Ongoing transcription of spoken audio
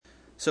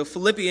So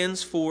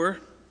Philippians 4,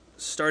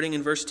 starting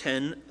in verse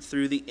 10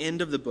 through the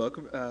end of the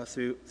book,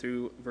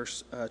 through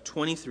verse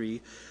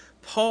 23,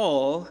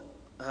 Paul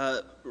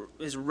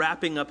is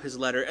wrapping up his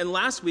letter. And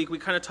last week we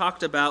kind of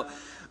talked about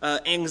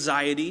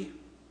anxiety.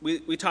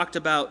 We talked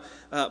about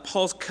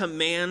Paul's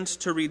command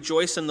to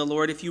rejoice in the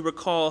Lord. If you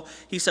recall,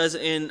 he says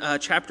in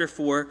chapter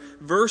 4,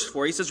 verse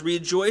 4, he says,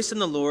 "Rejoice in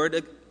the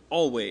Lord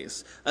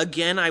always.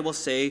 Again, I will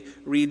say,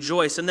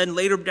 rejoice." And then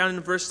later down in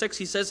verse 6,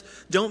 he says,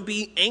 "Don't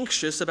be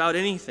anxious about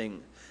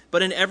anything,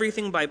 but in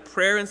everything by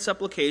prayer and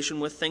supplication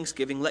with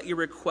thanksgiving, let your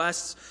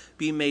requests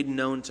be made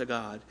known to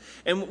God."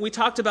 And we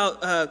talked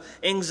about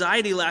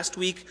anxiety last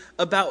week,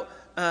 about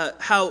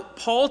how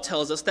Paul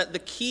tells us that the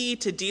key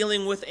to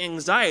dealing with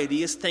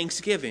anxiety is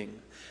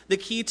thanksgiving. The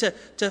key to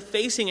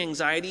facing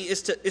anxiety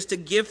is to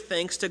give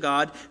thanks to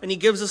God, and he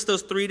gives us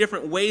those three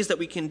different ways that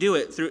we can do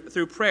it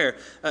through prayer.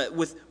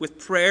 With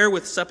prayer,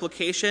 with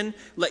supplication,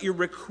 let your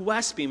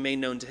requests be made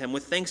known to him,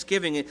 with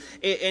thanksgiving.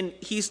 And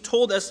he's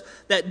told us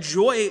that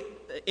joy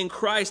in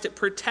Christ, it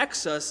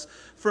protects us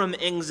from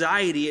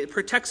anxiety. It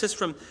protects us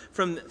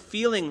from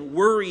feeling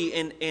worry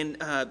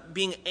and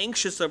being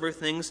anxious over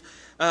things,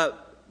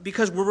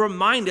 because we're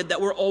reminded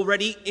that we're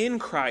already in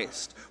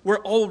Christ. We're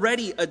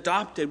already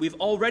adopted. We've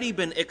already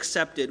been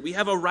accepted. We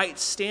have a right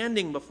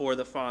standing before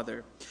the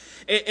Father.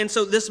 And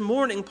so this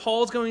morning,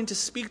 Paul's going to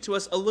speak to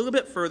us a little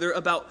bit further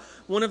about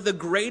one of the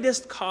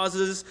greatest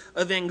causes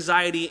of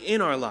anxiety in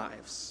our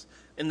lives,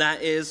 and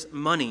that is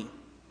money.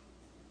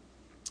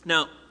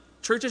 Now,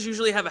 churches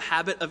usually have a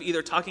habit of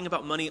either talking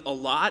about money a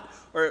lot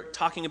or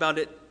talking about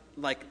it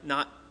like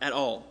not at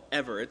all,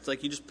 ever. It's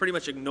like you just pretty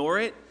much ignore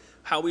it,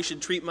 how we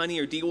should treat money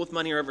or deal with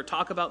money or ever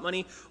talk about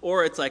money,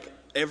 or it's like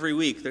every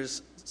week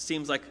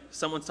seems like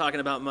someone's talking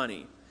about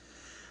money.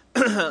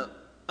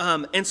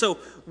 And so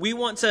we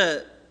want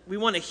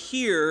to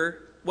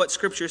hear what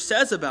Scripture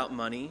says about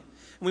money,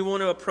 and we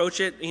want to approach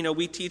it.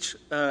 We teach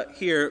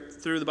here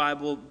through the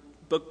Bible,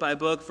 book by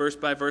book, verse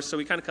by verse, so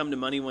we kind of come to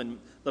money when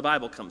the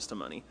Bible comes to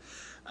money.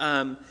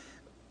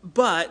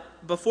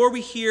 But before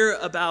we hear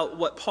about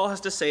what Paul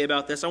has to say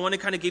about this, I want to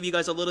kind of give you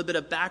guys a little bit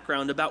of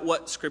background about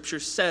what Scripture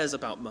says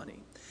about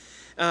money.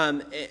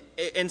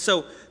 And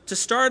so to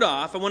start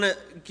off, I want to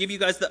give you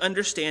guys the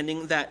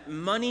understanding that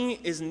money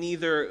is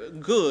neither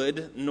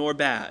good nor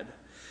bad.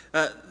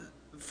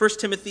 1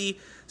 Timothy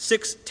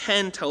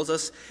 6:10 tells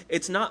us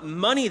it's not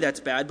money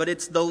that's bad, but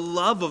it's the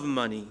love of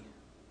money.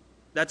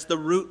 That's the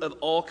root of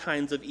all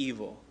kinds of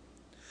evil.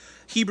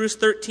 Hebrews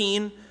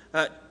 13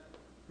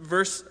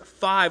 Verse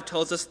 5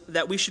 tells us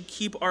that we should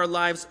keep our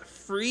lives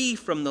free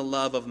from the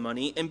love of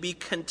money and be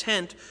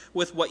content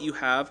with what you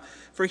have,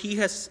 for he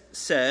has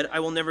said,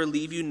 "I will never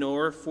leave you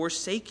nor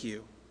forsake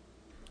you."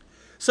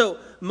 So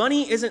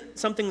money isn't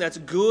something that's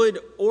good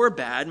or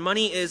bad.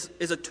 Money is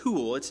a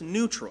tool. It's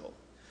neutral.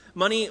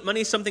 Money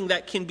is something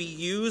that can be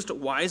used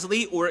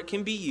wisely or it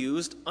can be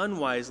used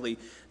unwisely.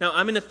 Now,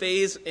 I'm in a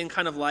phase in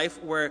kind of life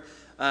where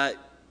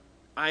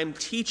I'm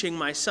teaching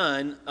my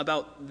son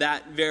about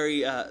that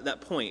very that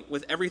point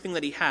with everything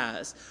that he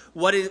has.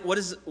 What is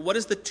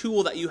the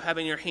tool that you have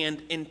in your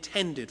hand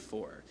intended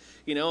for?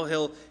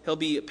 He'll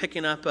be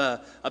picking up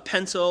a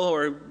pencil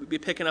or be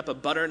picking up a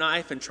butter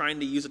knife and trying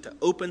to use it to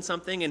open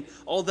something. And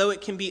although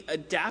it can be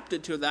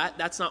adapted to that,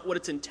 that's not what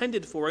it's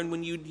intended for. And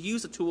when you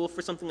use a tool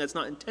for something that's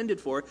not intended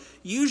for,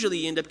 usually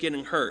you end up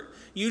getting hurt.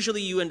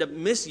 Usually you end up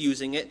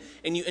misusing it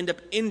and you end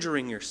up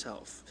injuring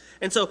yourself.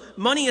 And so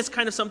money is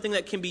kind of something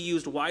that can be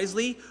used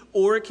wisely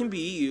or it can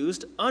be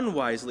used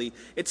unwisely.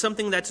 It's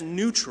something that's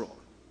neutral.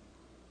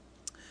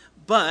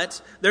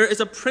 But there is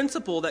a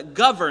principle that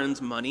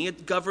governs money.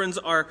 It governs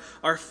our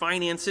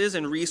finances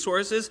and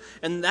resources.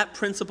 And that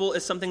principle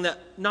is something that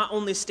not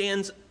only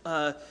stands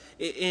as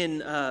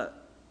the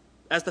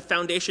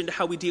foundation to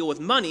how we deal with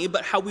money,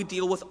 but how we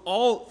deal with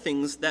all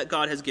things that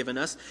God has given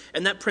us.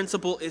 And that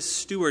principle is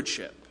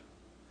stewardship.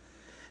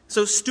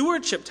 So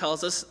stewardship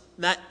tells us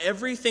that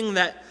everything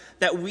that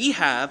we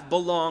have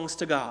belongs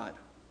to God.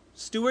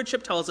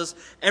 Stewardship tells us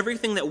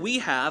everything that we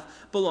have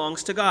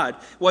belongs to God,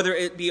 whether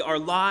it be our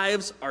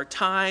lives, our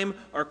time,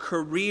 our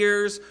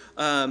careers,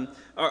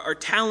 our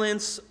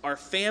talents, our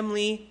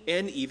family,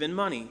 and even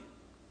money.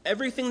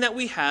 Everything that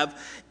we have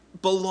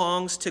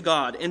belongs to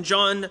God. In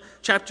John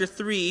chapter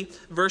 3,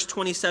 verse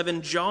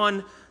 27,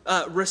 John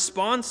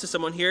responds to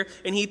someone here,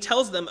 and he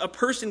tells them a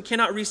person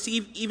cannot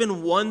receive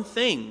even one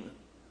thing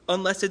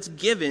unless it's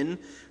given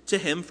to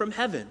him from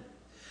heaven.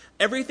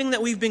 Everything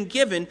that we've been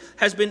given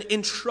has been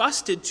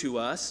entrusted to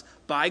us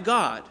by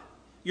God.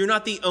 You're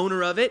not the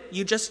owner of it,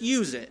 you just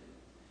use it.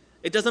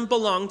 It doesn't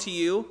belong to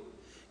you.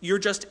 You're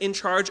just in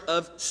charge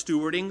of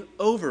stewarding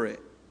over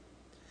it.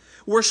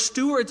 We're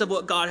stewards of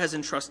what God has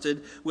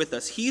entrusted with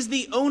us. He's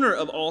the owner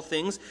of all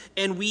things,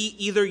 and we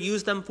either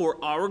use them for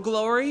our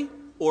glory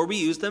or we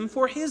use them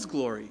for his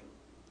glory.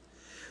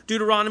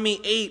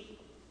 Deuteronomy 8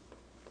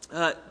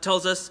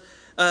 tells us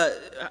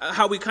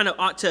how we kind of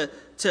ought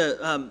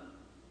to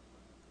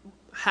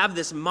have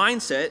this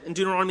mindset. In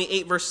Deuteronomy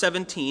 8, verse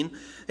 17,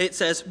 it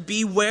says,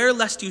 "Beware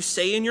lest you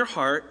say in your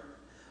heart,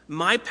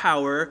 my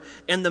power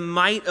and the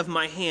might of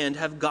my hand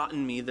have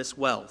gotten me this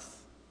wealth.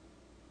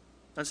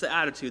 That's the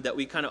attitude that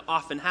we kind of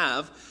often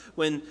have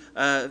when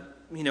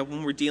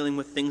we're dealing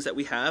with things that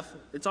we have.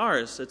 It's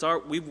ours.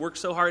 We've worked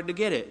so hard to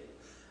get it.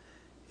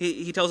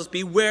 He tells us,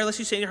 beware lest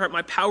you say in your heart,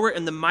 my power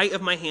and the might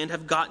of my hand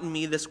have gotten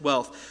me this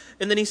wealth.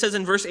 And then he says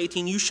in verse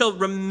 18, you shall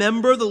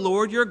remember the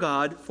Lord your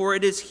God, for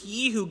it is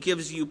he who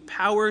gives you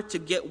power to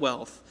get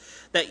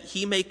wealth, that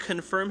he may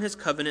confirm his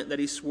covenant that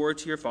he swore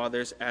to your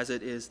fathers as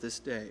it is this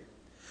day.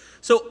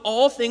 So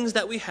all things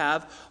that we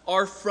have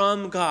are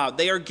from God.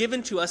 They are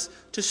given to us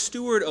to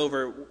steward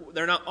over.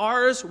 They're not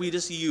ours, we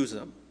just use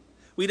them.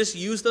 We just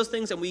use those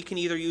things, and we can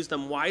either use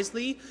them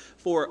wisely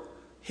for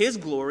his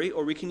glory,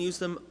 or we can use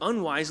them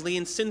unwisely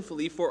and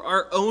sinfully for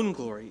our own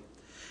glory.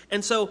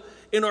 And so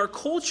in our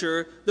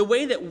culture, the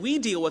way that we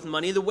deal with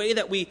money, the way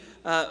that we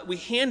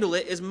handle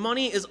it, is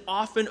money is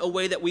often a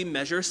way that we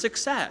measure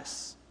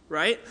success,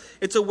 right?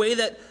 It's a way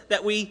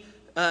that we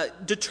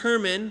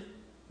determine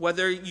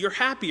whether you're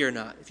happy or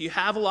not. If you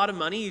have a lot of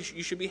money,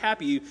 you should be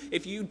happy.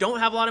 If you don't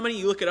have a lot of money,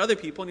 you look at other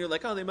people and you're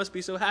like, oh, they must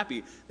be so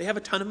happy. They have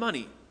a ton of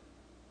money.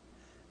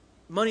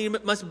 Money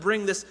must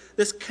bring this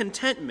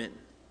contentment.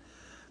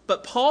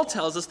 But Paul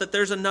tells us that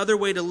there's another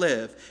way to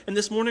live. And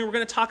this morning we're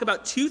going to talk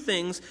about two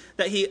main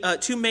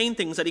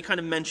things that he kind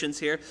of mentions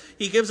here.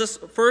 He gives us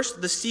first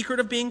the secret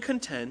of being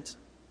content.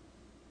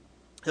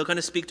 He'll kind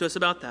of speak to us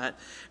about that.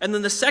 And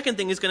then the second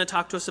thing he's going to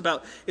talk to us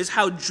about is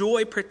how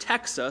joy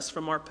protects us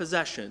from our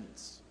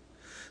possessions.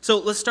 So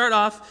let's start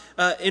off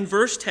in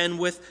verse 10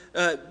 with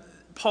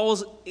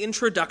Paul's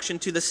introduction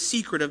to the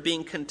secret of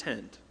being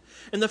content.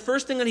 And the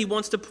first thing that he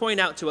wants to point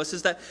out to us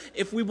is that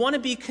if we want to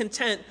be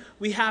content,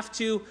 we have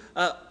to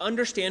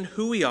understand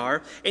who we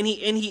are, and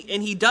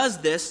he does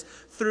this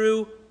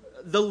through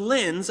the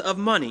lens of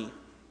money.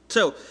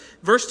 So,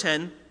 verse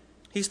 10,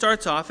 he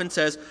starts off and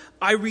says,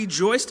 I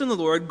rejoiced in the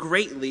Lord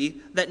greatly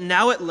that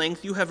now at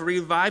length you have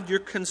revived your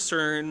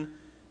concern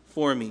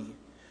for me.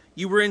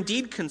 You were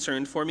indeed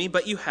concerned for me,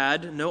 but you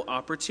had no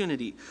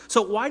opportunity.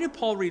 So why did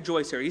Paul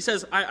rejoice here? He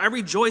says, I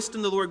rejoiced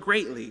in the Lord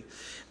greatly.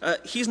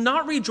 He's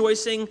not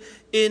rejoicing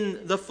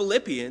in the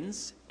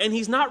Philippians, and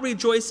he's not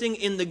rejoicing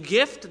in the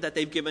gift that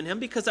they've given him,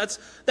 because that's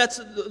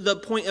the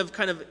point of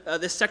kind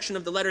of this section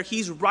of the letter.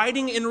 He's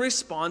writing in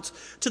response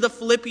to the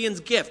Philippians'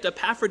 gift.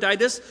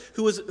 Epaphroditus,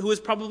 who was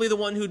probably the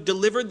one who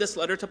delivered this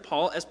letter to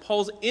Paul as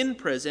Paul's in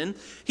prison,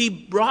 he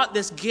brought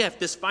this gift,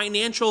 this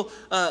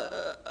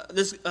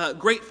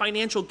great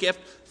financial gift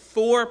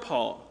for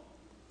Paul.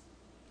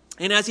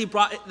 And as he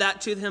brought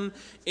that to him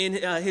in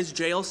his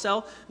jail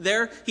cell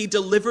there, he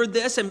delivered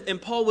this, and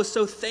Paul was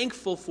so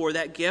thankful for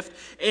that gift,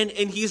 and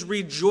he's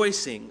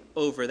rejoicing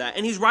over that.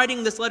 And he's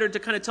writing this letter to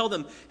kind of tell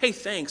them, hey,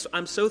 thanks.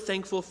 I'm so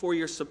thankful for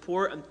your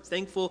support. I'm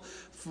thankful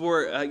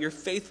for your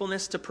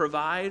faithfulness to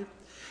provide.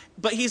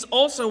 But he's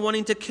also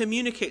wanting to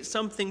communicate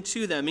something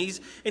to them.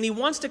 He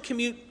wants to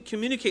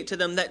communicate to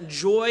them that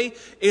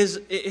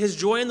his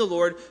joy in the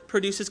Lord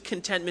produces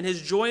contentment.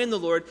 His joy in the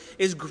Lord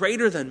is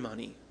greater than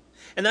money.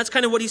 And that's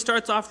kind of what he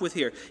starts off with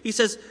here. He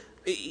says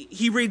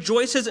he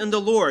rejoices in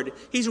the Lord.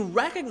 He's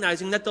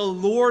recognizing that the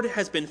Lord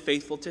has been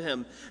faithful to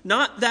him.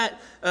 Not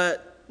that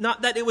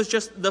it was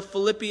just the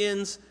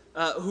Philippians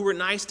who were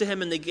nice to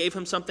him and they gave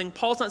him something.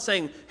 Paul's not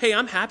saying, hey,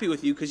 I'm happy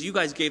with you because you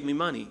guys gave me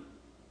money.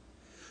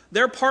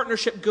 Their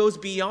partnership goes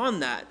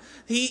beyond that.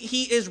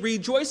 He is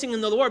rejoicing in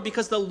the Lord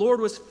because the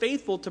Lord was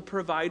faithful to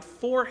provide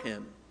for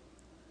him.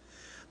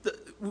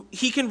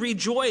 He can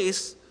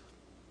rejoice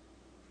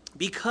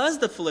because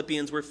the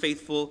Philippians were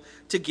faithful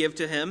to give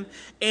to him.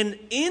 And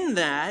in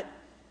that,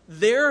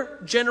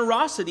 their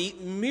generosity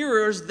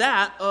mirrors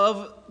that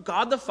of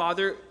God the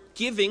Father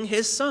giving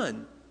his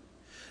Son.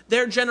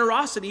 Their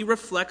generosity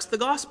reflects the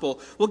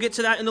gospel. We'll get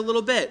to that in a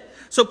little bit.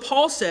 So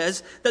Paul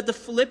says that the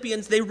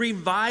Philippians, they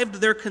revived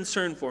their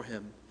concern for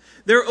him.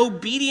 Their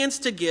obedience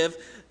to give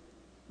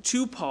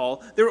to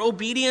Paul, their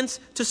obedience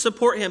to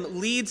support him,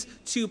 leads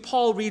to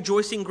Paul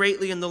rejoicing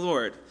greatly in the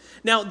Lord.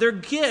 Now, their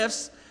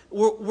gifts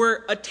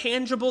were a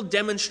tangible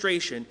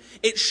demonstration.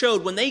 It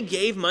showed, when they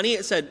gave money,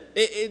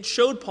 it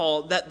showed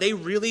Paul that they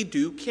really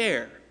do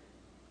care.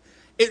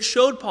 It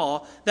showed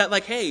Paul that,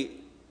 like, hey,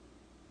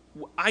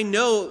 I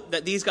know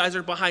that these guys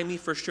are behind me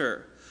for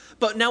sure.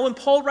 But now when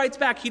Paul writes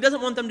back, he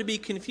doesn't want them to be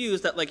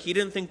confused that, like, he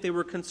didn't think they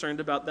were concerned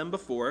about them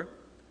before,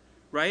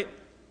 right?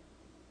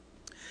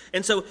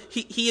 And so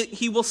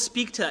he will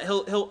speak to that.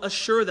 He'll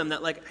assure them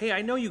that, like, hey,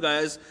 I know you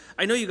guys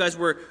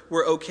were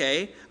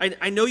okay.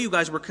 I know you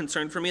guys were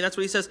concerned for me. That's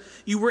what he says.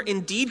 You were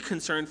indeed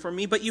concerned for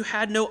me, but you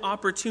had no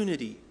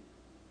opportunity.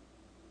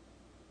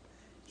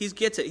 He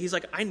gets it. He's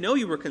like, I know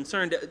you were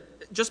concerned.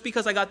 Just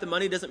because I got the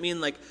money doesn't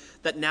mean like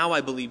that now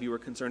I believe you were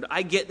concerned.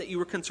 I get that you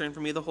were concerned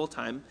for me the whole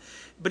time.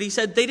 But he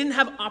said they didn't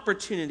have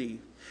opportunity.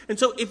 And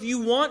so if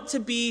you want to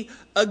be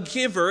a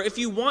giver, if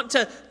you want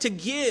to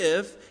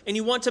give, and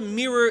you want to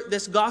mirror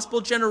this gospel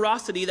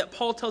generosity that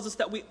Paul tells us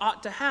that we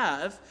ought to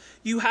have,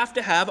 you have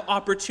to have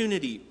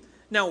opportunity.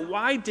 Now,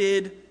 why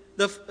did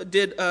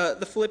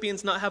the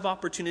Philippians not have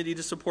opportunity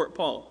to support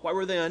Paul? Why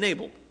were they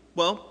unable?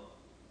 Well,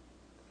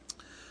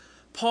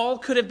 Paul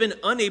could have been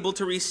unable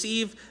to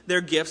receive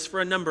their gifts for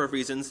a number of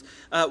reasons.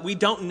 We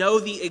don't know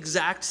the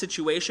exact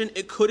situation.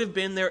 It could have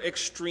been their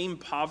extreme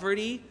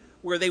poverty,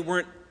 where they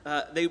weren't,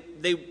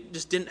 they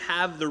just didn't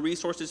have the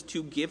resources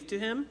to give to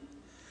him.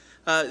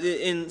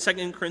 In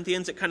 2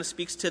 Corinthians, it kind of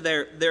speaks to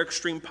their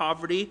extreme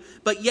poverty.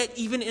 But yet,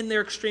 even in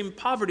their extreme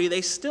poverty,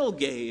 they still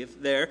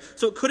gave there.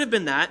 So it could have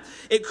been that.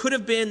 It could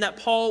have been that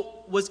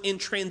Paul was in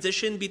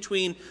transition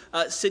between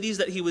cities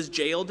that he was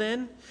jailed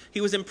in.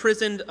 He was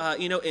imprisoned,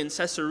 in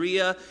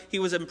Caesarea. He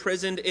was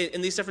imprisoned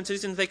in these different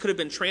cities, and they could have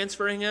been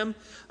transferring him.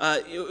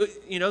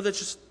 That's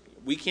just,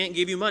 we can't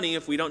give you money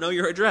if we don't know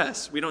your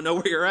address. We don't know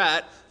where you're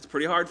at. It's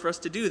pretty hard for us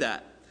to do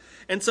that.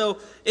 And so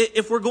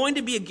if we're going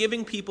to be a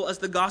giving people as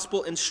the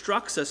gospel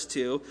instructs us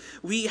to,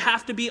 we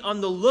have to be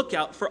on the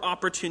lookout for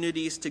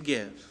opportunities to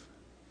give.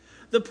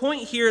 The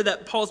point here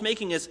that Paul's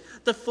making is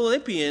the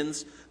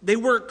Philippians, they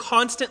were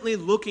constantly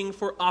looking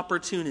for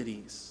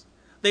opportunities.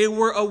 They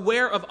were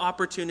aware of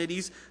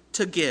opportunities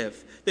to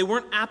give. They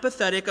weren't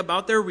apathetic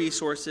about their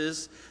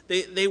resources.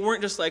 They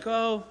weren't just like,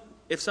 oh,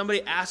 if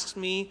somebody asks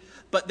me,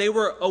 but they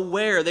were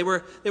aware. They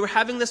were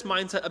having this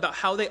mindset about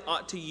how they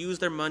ought to use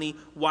their money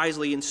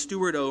wisely and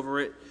steward over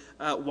it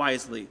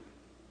wisely.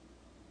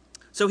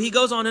 So he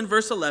goes on in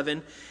verse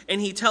 11,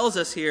 and he tells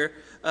us here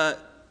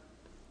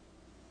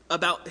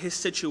about his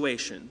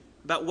situation,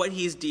 about what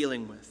he's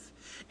dealing with.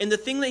 And the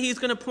thing that he's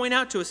going to point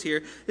out to us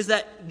here is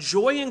that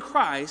joy in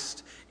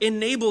Christ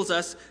enables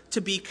us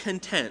to be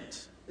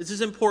content. This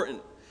is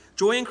important.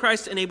 Joy in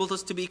Christ enables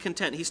us to be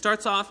content. He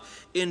starts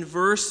off in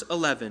verse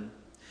 11.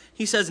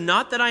 He says,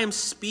 "Not that I am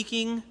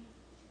speaking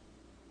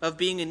of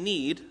being in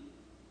need,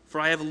 for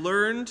I have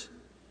learned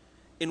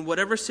in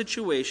whatever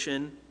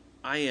situation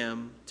I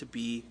am to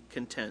be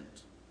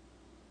content."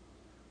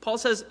 Paul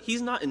says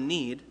he's not in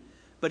need,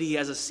 but he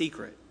has a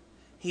secret.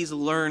 He's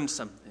learned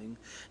something.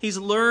 He's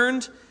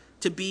learned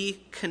to be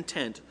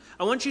content.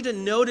 I want you to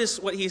notice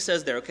what he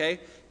says there,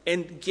 okay?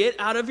 And get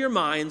out of your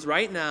minds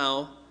right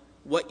now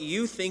what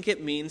you think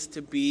it means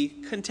to be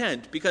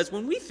content. Because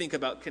when we think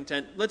about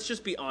content, let's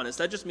just be honest.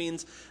 That just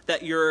means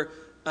that you're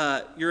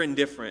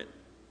indifferent,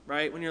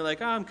 right? When you're like,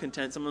 oh, I'm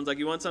content. Someone's like,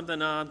 you want something?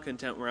 No, I'm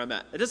content where I'm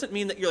at. It doesn't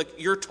mean that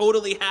you're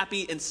totally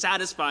happy and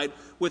satisfied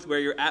with where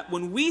you're at.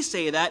 When we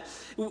say that,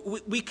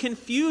 we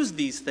confuse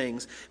these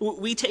things.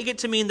 We take it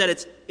to mean that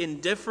it's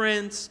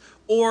indifference,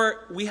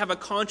 or we have a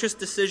conscious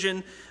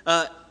decision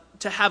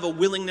to have a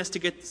willingness to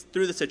get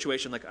through the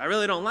situation. Like, I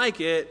really don't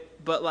like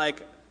it, but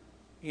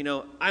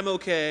I'm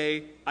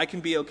okay, I can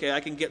be okay,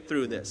 I can get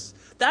through this.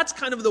 That's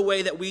kind of the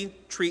way that we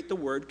treat the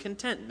word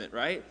contentment,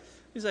 right?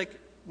 He's like,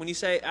 when you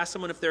ask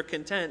someone if they're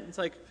content, it's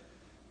like,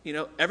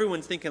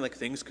 everyone's thinking like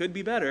things could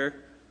be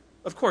better.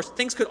 Of course,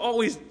 things could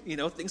always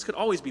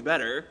be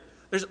better.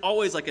 There's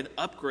always like an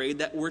upgrade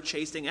that we're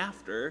chasing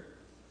after.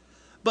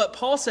 But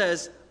Paul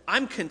says,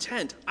 I'm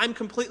content. I'm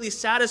completely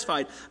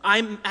satisfied.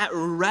 I'm at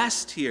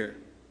rest here.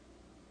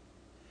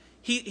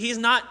 He's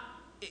not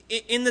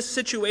in this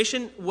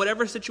situation,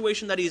 whatever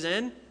situation that he's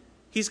in,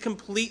 he's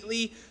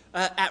completely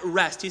at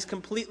rest. He's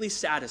completely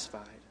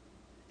satisfied.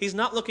 He's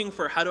not looking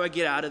for, how do I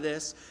get out of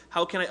this?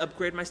 How can I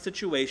upgrade my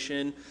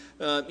situation?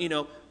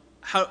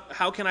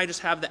 How can I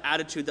just have the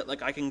attitude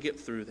that I can get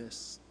through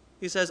this?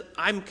 He says,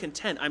 I'm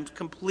content. I'm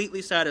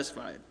completely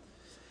satisfied.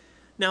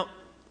 Now,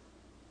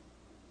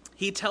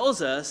 he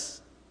tells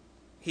us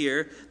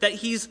here that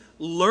he's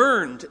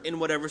learned in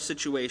whatever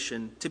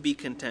situation to be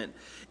content.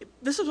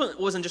 This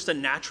wasn't just a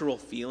natural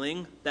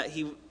feeling that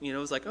he,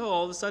 was like, oh,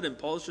 all of a sudden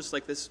Paul's just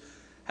like this,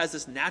 has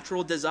this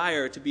natural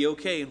desire to be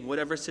okay in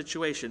whatever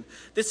situation.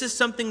 This is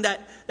something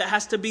that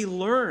has to be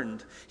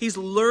learned. He's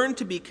learned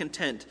to be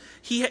content.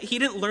 He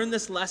didn't learn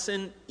this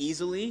lesson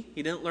easily.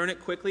 He didn't learn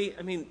it quickly.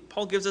 I mean,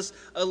 Paul gives us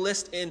a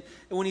list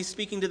when he's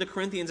speaking to the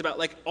Corinthians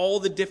about all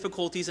the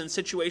difficulties and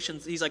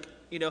situations. He's like,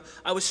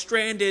 I was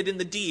stranded in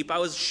the deep. I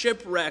was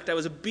shipwrecked. I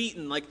was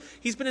beaten.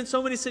 He's been in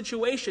so many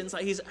situations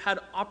that he's had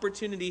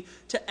opportunity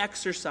to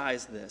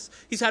exercise this.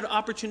 He's had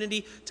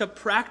opportunity to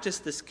practice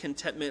this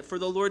contentment for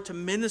the Lord to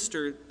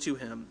minister to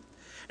him.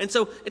 And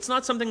so it's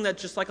not something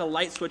that's just like a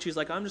light switch. He's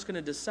like, I'm just going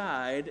to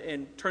decide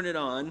and turn it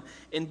on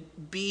and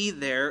be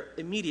there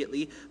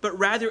immediately. But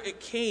rather it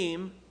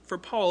came for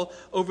Paul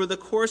over the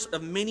course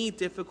of many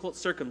difficult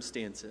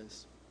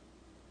circumstances.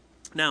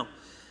 Now,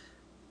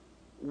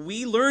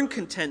 we learn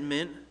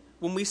contentment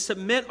when we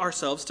submit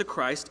ourselves to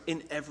Christ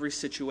in every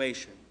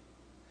situation.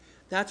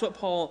 That's what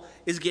Paul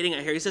is getting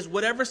at here. He says,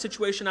 whatever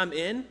situation I'm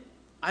in,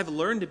 I've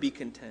learned to be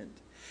content.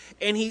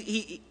 And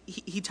he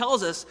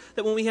tells us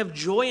that when we have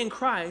joy in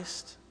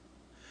Christ,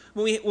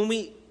 when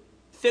we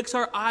fix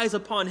our eyes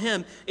upon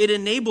him, it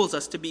enables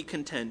us to be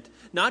content.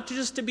 Not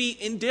just to be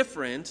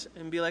indifferent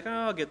and be like, oh,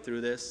 I'll get through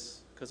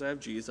this because I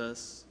have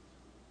Jesus.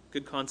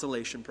 Good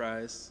consolation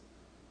prize.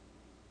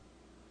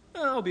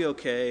 Oh, I'll be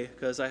okay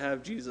because I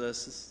have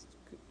Jesus.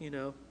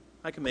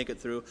 I can make it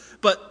through.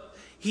 But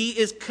he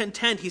is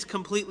content. He's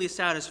completely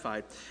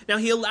satisfied. Now,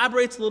 he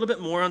elaborates a little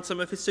bit more on some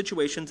of his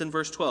situations in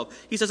verse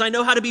 12. He says, I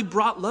know how to be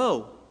brought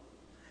low,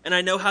 and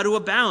I know how to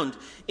abound.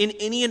 In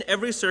any and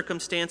every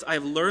circumstance, I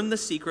have learned the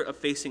secret of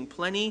facing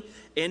plenty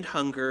and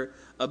hunger,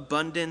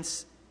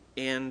 abundance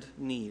and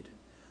need.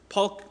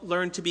 Paul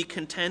learned to be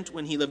content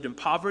when he lived in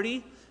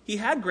poverty. He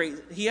had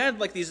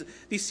like these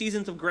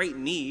seasons of great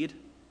need.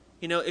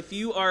 You know, if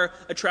you are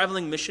a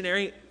traveling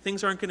missionary,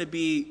 things aren't going to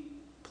be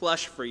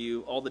plush for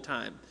you all the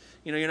time.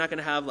 You know, you're not going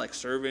to have like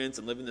servants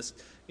and live in this,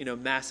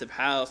 massive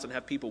house and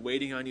have people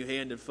waiting on you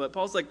hand and foot.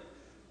 Paul's like,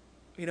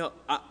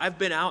 I've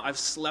been out, I've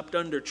slept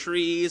under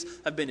trees,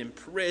 I've been in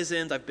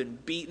prisons, I've been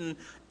beaten.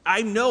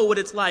 I know what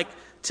it's like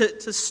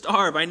to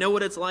starve. I know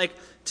what it's like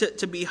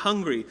to be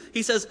hungry.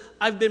 He says,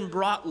 I've been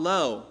brought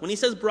low. When he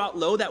says brought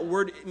low, that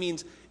word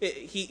means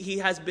he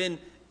has been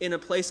in a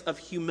place of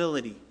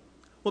humility.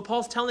 What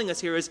Paul's telling us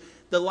here is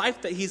the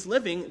life that he's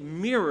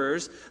living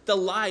mirrors the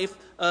life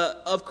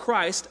of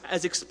Christ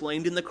as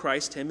explained in the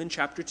Christ hymn in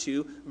chapter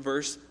 2,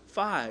 verse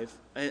 5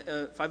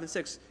 and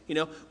 6,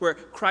 where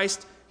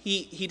Christ,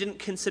 he didn't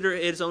consider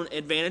it his own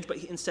advantage, but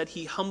instead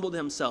he humbled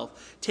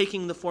himself,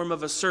 taking the form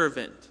of a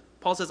servant.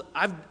 Paul says,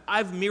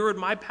 I've mirrored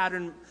my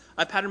pattern.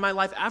 I've patterned my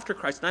life after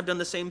Christ, and I've done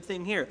the same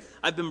thing here.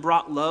 I've been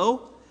brought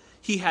low.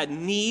 He had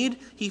need.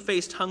 He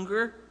faced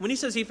hunger. When he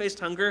says he faced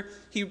hunger,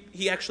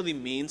 he actually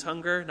means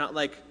hunger, not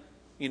like,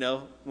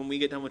 when we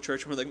get done with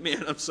church and we're like,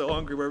 man, I'm so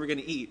hungry, where are we going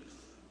to eat?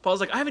 Paul's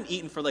like, I haven't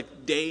eaten for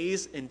like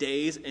days and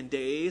days and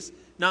days,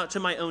 not to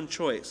my own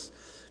choice.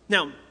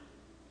 Now,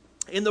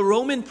 in the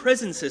Roman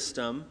prison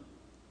system,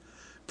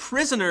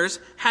 prisoners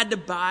had to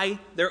buy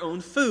their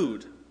own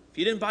food. If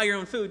you didn't buy your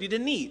own food, you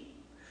didn't eat.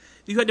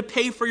 You had to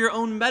pay for your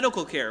own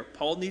medical care.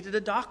 Paul needed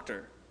a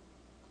doctor,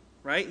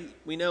 right?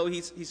 We know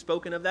he's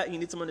spoken of that. He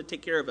needs someone to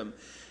take care of him.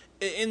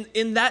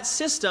 In that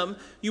system,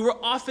 you were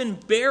often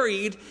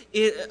buried.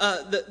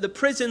 The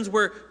prisons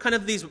were kind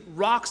of these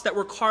rocks that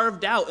were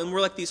carved out and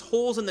were like these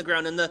holes in the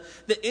ground. And the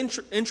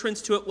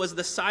entrance to it was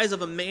the size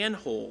of a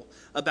manhole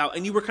about.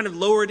 And you were kind of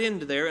lowered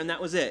into there, and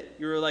that was it.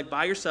 You were like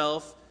by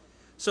yourself.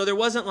 So there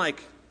wasn't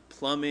like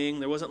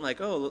plumbing. There wasn't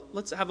like, oh,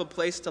 let's have a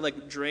place to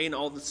like drain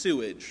all the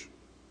sewage.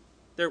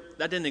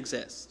 That didn't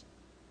exist.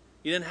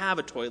 You didn't have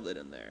a toilet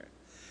in there.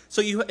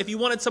 So if you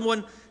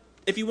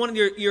wanted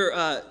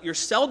your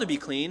cell to be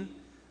clean,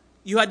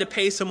 you had to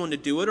pay someone to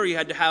do it, or you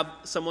had to have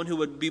someone who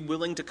would be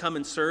willing to come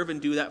and serve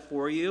and do that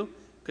for you,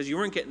 because you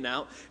weren't getting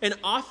out. And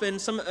often,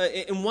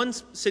 in one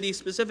city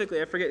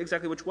specifically, I forget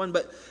exactly which one,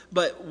 but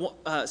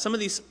some of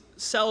these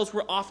cells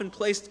were often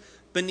placed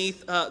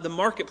beneath the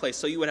marketplace.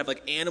 So you would have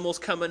like animals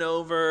coming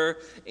over,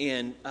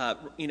 and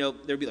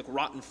there'd be like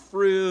rotten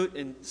fruit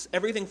and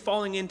everything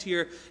falling into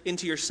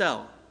your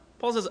cell.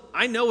 Paul says,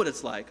 I know what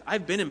it's like.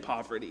 I've been in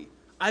poverty.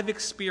 I've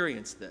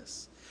experienced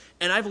this,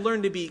 and I've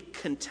learned to be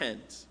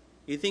content.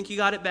 You think you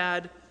got it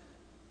bad?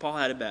 Paul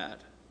had it bad,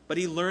 but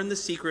he learned the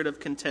secret of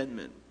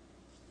contentment.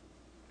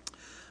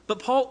 But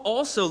Paul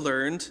also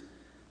learned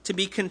to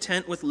be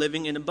content with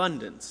living in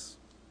abundance,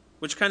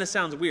 which kind of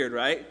sounds weird,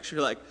 right? Because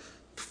you're like,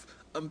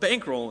 I'm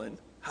bankrolling.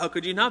 How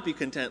could you not be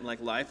content? Like,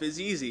 life is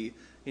easy.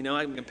 I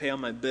can pay all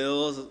my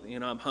bills.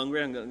 I'm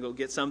hungry. I'm going to go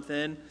get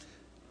something.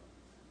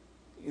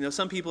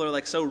 Some people are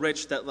like so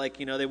rich that like,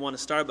 they want a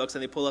Starbucks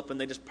and they pull up and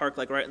they just park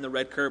like right in the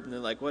red curb and they're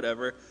like,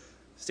 whatever,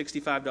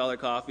 $65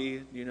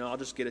 coffee, I'll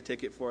just get a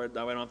ticket for it.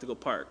 That way I don't have to go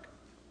park.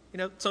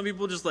 Some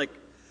people just like,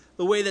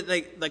 the way that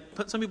they, like,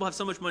 some people have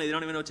so much money they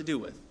don't even know what to do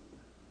with.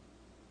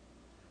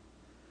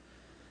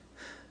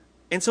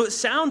 And so it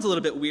sounds a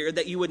little bit weird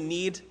that you would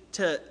need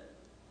to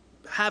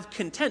have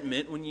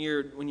contentment when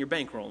you're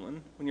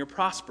bankrolling, when you're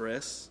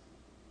prosperous.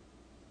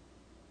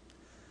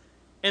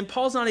 And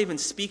Paul's not even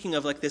speaking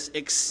of like this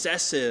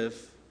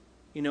excessive,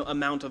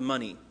 amount of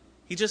money.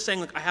 He's just saying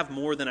like, I have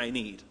more than I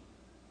need.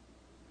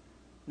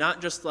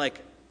 Not just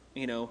like,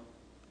 I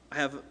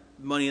have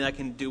money that I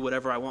can do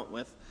whatever I want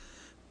with.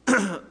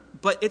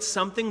 But it's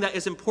something that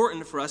is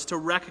important for us to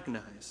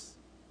recognize.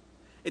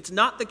 It's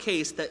not the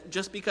case that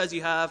just because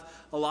you have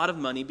a lot of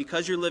money,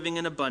 because you're living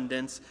in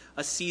abundance,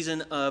 a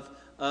season of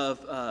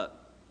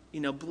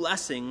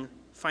blessing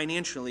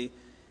financially,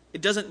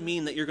 it doesn't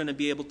mean that you're going to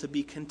be able to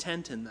be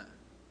content in that.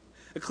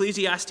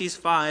 Ecclesiastes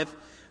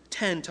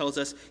 5:10 tells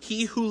us,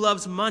 he who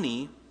loves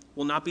money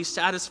will not be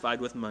satisfied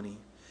with money,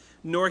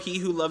 nor he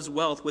who loves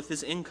wealth with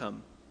his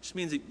income. It just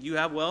means that you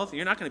have wealth,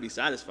 you're not going to be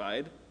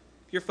satisfied.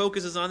 If your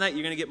focus is on that,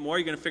 you're going to get more,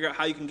 you're going to figure out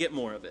how you can get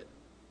more of it.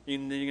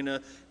 And then you're going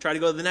to try to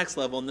go to the next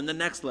level and then the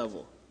next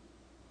level.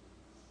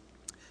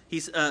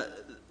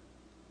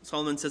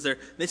 Solomon says there,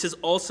 this is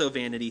also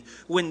vanity.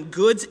 When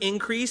goods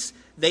increase,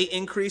 they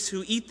increase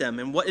who eat them.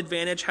 And what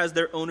advantage has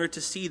their owner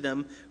to see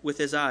them with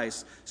his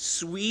eyes?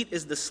 Sweet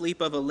is the sleep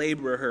of a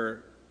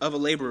laborer,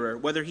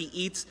 whether he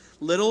eats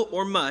little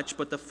or much,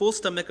 but the full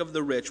stomach of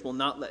the rich will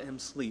not let him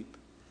sleep.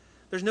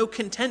 There's no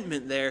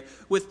contentment there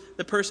with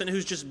the person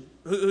who's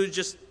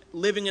just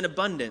living in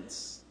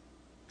abundance.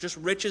 Just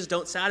riches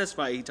don't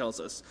satisfy, he tells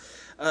us.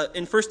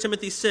 In 1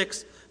 Timothy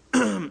 6,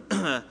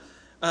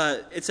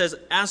 it says,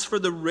 as for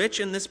the rich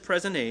in this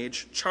present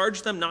age,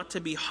 charge them not to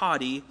be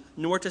haughty,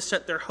 nor to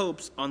set their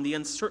hopes on the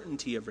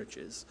uncertainty of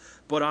riches,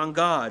 but on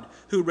God,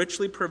 who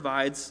richly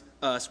provides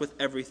us with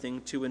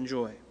everything to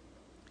enjoy.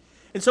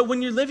 And so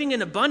when you're living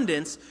in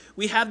abundance,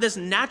 we have this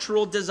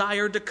natural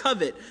desire to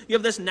covet. You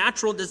have this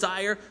natural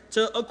desire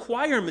to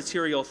acquire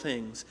material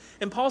things.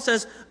 And Paul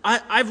says,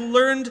 I've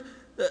learned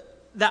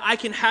that I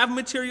can have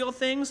material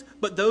things,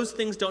 but those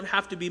things don't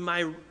have to be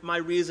my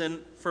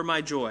reason for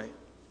my joy.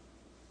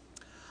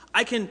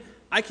 I can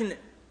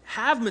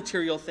have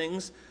material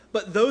things,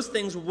 but those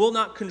things will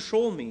not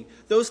control me.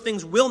 Those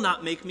things will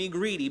not make me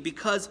greedy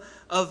because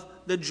of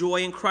the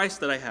joy in Christ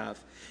that I have.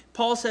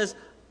 Paul says,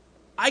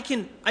 I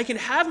can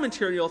have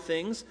material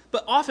things,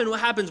 but often what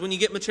happens when you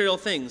get material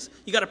things,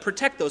 you got to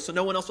protect those so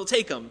no one else will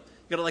take them.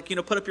 You got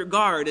to put up your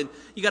guard, and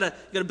you got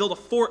to build a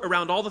fort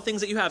around all the things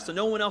that you have so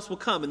no one else will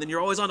come, and then you're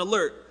always on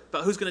alert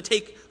about who's going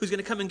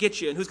to come and get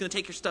you and who's going to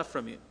take your stuff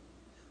from you.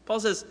 Paul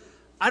says,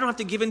 I don't have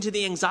to give in to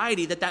the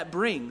anxiety that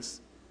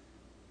brings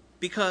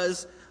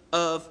because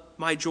of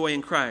my joy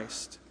in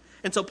Christ.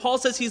 And so Paul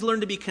says he's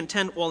learned to be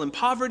content while in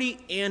poverty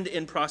and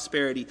in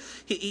prosperity.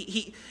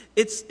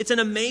 It's an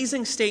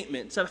amazing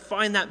statement to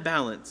find that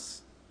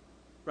balance,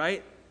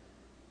 right?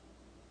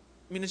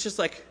 I mean, it's just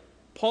like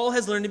Paul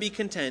has learned to be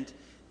content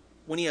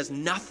when he has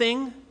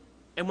nothing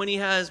and when he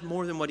has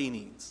more than what he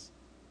needs.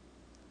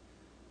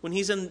 When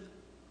he's in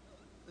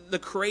the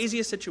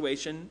craziest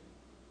situation,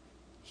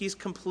 he's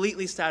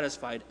completely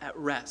satisfied, at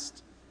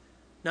rest.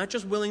 Not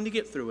just willing to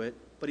get through it,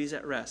 but he's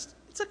at rest.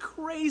 It's a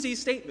crazy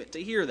statement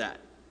to hear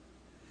that.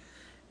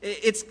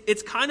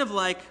 It's kind of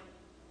like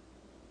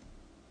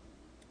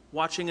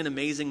watching an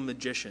amazing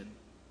magician,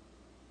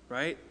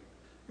 right?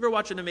 You ever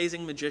watch an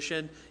amazing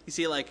magician? You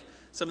see like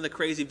some of the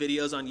crazy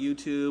videos on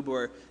YouTube,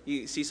 or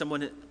you see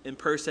someone in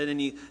person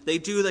and they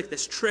do like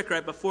this trick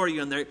right before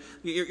you, and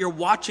you're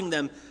watching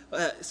them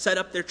set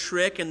up their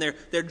trick, and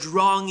they're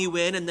drawing you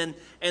in,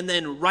 and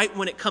then right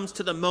when it comes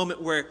to the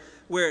moment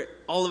where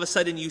all of a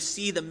sudden you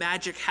see the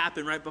magic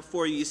happen right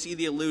before you see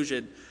the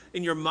illusion,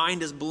 and your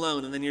mind is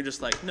blown, and then you're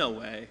just like, no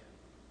way.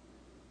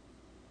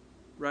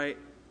 Right?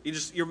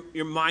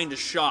 Your mind is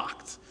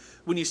shocked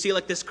when you see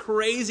like this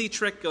crazy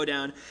trick go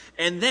down.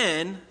 And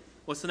then,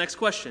 what's the next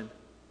question?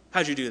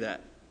 How'd you do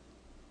that?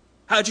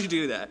 How'd you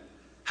do that?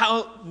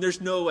 There's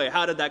no way.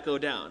 How did that go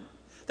down?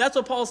 That's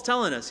what Paul's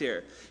telling us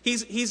here.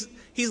 He's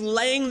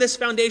laying this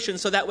foundation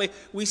so that way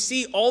we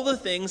see all the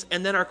things,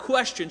 and then our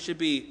question should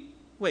be,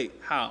 wait,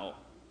 how?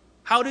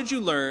 How did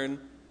you learn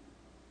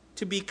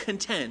to be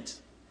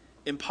content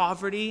in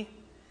poverty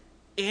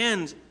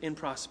and in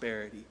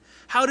prosperity?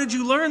 How did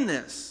you learn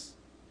this?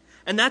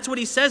 And that's what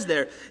he says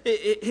there.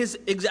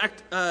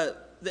 The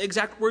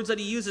exact words that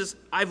he uses,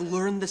 I've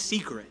learned the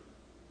secret.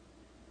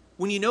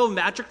 When you know a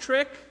magic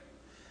trick,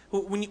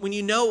 when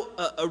you know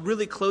a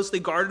really closely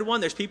guarded one,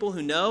 there's people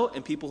who know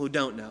and people who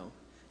don't know.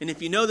 And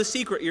if you know the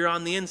secret, you're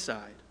on the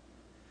inside.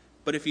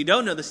 But if you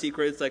don't know the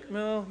secret, it's like,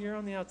 no, you're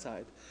on the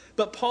outside.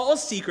 But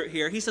Paul's secret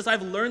here, he says,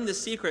 I've learned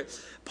this secret.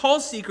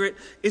 Paul's secret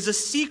is a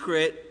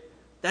secret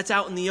that's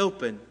out in the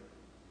open.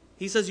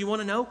 He says, you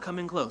want to know? Come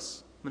in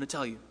close. I'm going to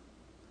tell you.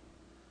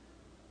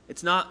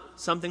 It's not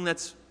something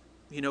that's,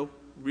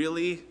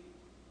 really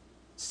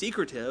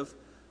secretive,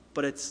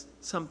 but it's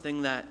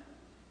something that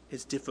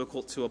is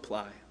difficult to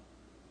apply.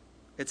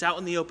 It's out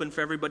in the open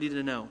for everybody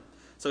to know.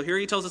 So here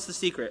he tells us the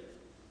secret.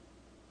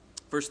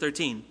 Verse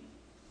 13.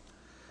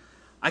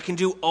 I can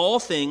do all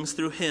things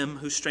through him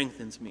who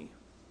strengthens me.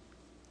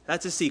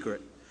 That's a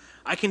secret.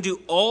 I can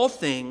do all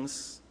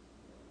things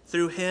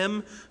through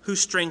him who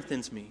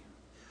strengthens me.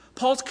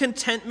 Paul's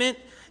contentment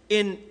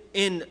in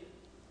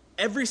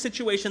every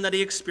situation that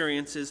he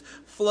experiences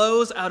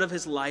flows out of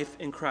his life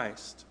in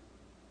Christ.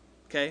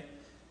 Okay?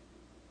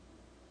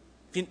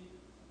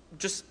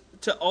 Just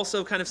to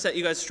also kind of set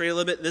you guys straight a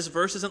little bit, this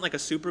verse isn't like a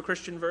super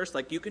Christian verse,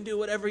 like you can do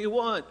whatever you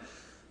want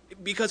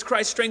because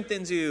Christ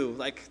strengthens you.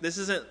 Like this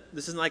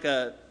isn't like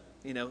a,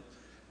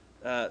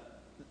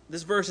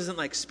 this verse isn't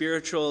like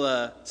spiritual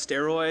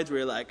steroids where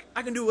you're like,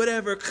 I can do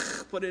whatever,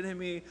 put it in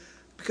me,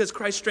 because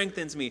Christ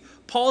strengthens me.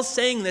 Paul's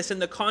saying this in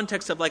the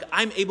context of like,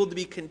 I'm able to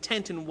be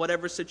content in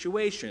whatever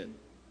situation.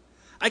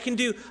 I can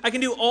do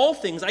all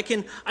things. I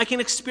can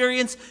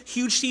experience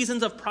huge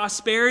seasons of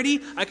prosperity.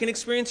 I can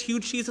experience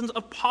huge seasons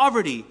of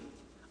poverty.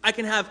 I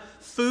can have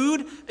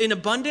food in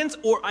abundance,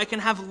 or I can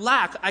have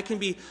lack. I can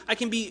be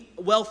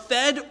well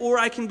fed, or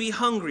I can be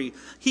hungry.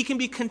 He can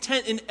be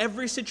content in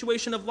every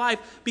situation of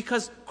life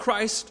because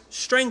Christ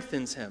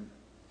strengthens him.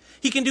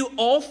 He can do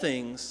all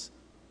things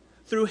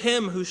through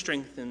him who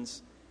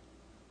strengthens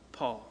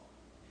Paul.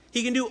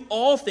 He can do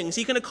all things.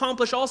 He can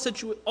accomplish all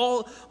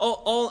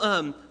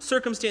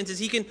circumstances.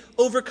 He can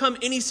overcome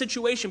any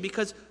situation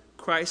because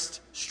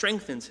Christ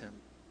strengthens him.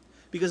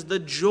 Because the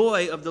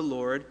joy of the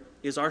Lord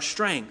is our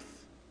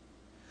strength.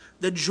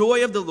 The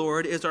joy of the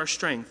Lord is our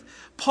strength.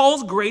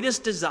 Paul's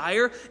greatest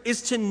desire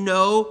is to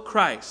know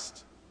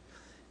Christ.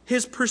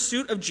 His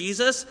pursuit of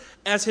Jesus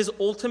as his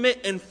ultimate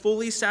and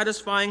fully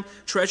satisfying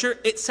treasure,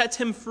 it sets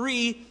him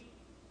free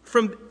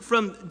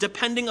from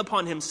depending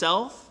upon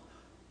himself.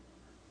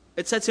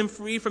 It sets him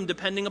free from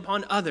depending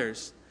upon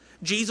others.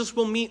 Jesus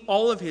will meet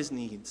all of his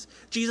needs.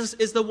 Jesus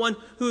is the one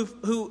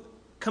who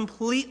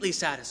completely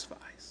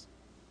satisfies.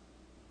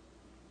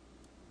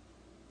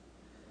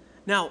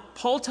 Now,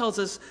 Paul tells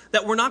us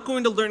that we're not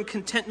going to learn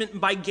contentment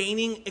by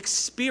gaining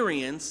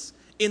experience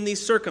in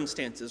these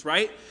circumstances,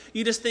 right?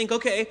 You just think,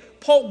 okay,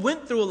 Paul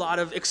went through a lot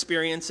of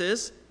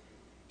experiences.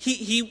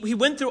 He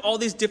went through all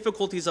these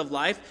difficulties of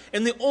life,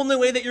 and the only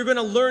way that you're going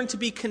to learn to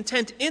be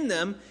content in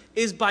them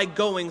is by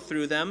going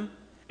through them.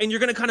 And you're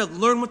going to kind of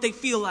learn what they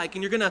feel like,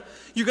 and you're going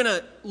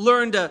to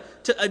learn to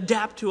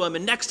adapt to them,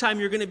 and next time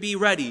you're going to be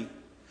ready.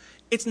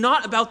 It's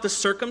not about the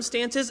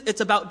circumstances,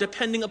 it's about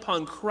depending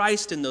upon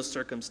Christ in those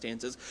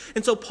circumstances.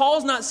 And so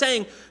Paul's not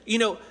saying,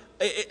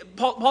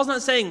 Paul's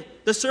not saying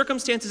the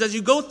circumstances, as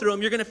you go through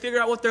them, you're going to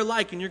figure out what they're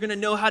like, and you're going to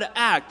know how to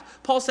act.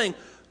 Paul's saying,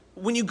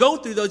 when you go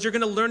through those, you're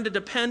going to learn to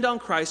depend on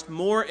Christ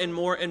more and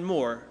more and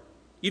more.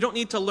 You don't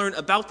need to learn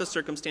about the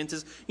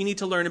circumstances, you need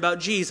to learn about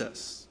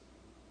Jesus.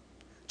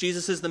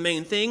 Jesus is the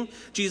main thing.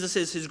 Jesus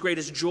is his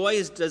greatest joy,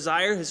 his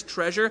desire, his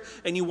treasure,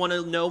 and you want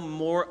to know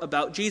more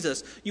about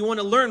Jesus. You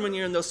want to learn when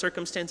you're in those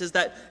circumstances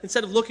that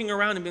instead of looking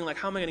around and being like,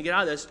 how am I going to get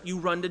out of this? You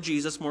run to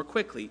Jesus more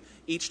quickly.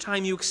 Each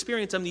time you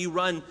experience them, you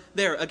run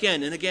there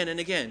again and again and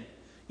again.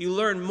 You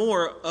learn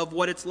more of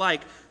what it's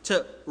like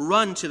to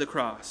run to the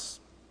cross.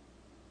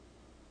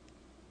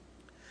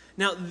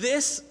 Now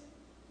this,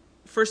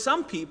 for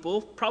some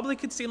people, probably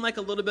could seem like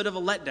a little bit of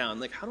a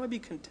letdown. Like, how do I be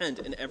content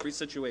in every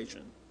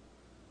situation?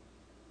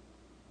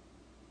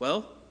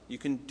 Well, you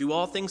can do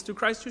all things through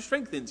Christ who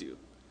strengthens you.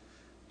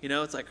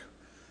 It's like,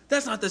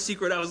 that's not the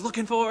secret I was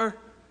looking for.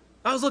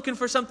 I was looking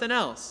for something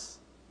else.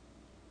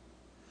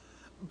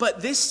 But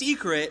this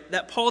secret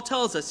that Paul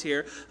tells us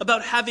here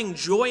about having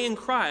joy in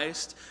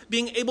Christ,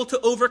 being able to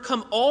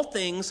overcome all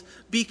things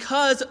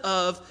because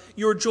of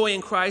your joy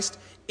in Christ,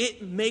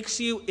 it makes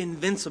you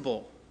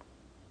invincible.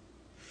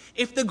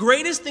 If the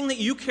greatest thing that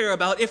you care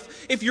about,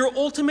 if your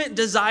ultimate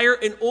desire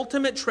and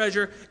ultimate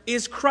treasure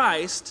is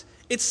Christ,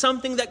 it's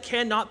something that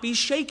cannot be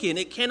shaken.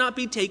 It cannot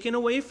be taken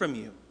away from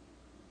you.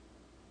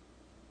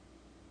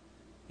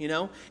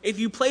 If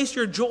you place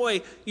your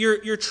joy,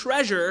 your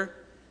treasure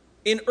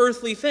in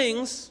earthly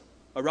things,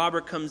 a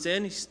robber comes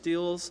in, he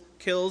steals,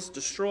 kills,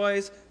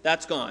 destroys,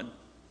 that's gone.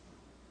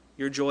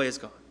 Your joy is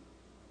gone.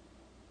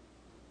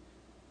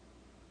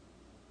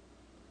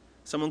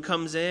 Someone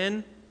comes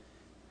in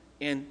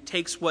and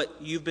takes what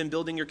you've been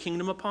building your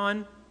kingdom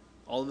upon,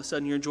 all of a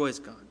sudden your joy is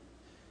gone.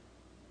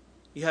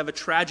 You have a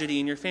tragedy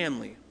in your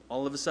family.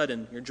 All of a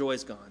sudden, your joy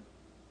is gone.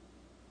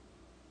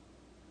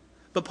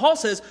 But Paul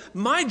says,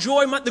 my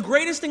joy, the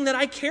greatest thing that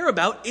I care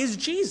about is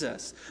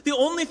Jesus. The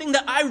only thing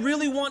that I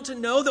really want to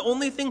know, the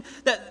only thing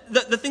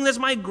the thing that's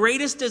my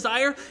greatest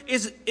desire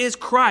is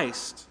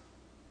Christ.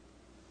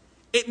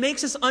 It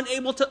makes us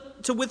unable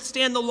to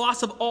withstand the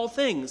loss of all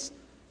things.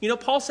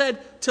 Paul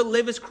said to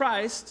live is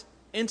Christ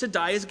and to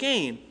die is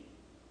gain.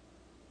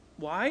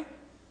 Why?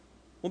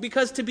 Well,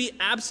 because to be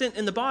absent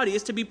in the body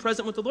is to be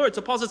present with the Lord.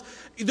 So Paul says,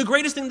 the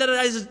greatest thing that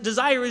I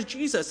desire is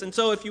Jesus. And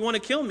so if you want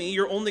to kill me,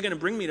 you're only going to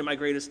bring me to my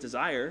greatest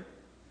desire.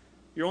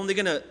 You're only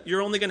going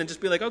to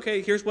just be like,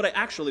 okay, here's what I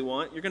actually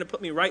want. You're going to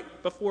put me right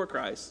before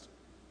Christ.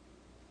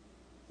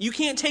 You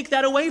can't take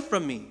that away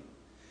from me.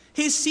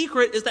 His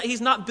secret is that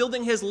he's not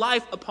building his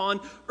life upon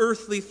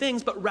earthly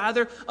things, but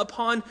rather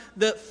upon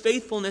the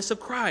faithfulness of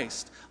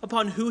Christ,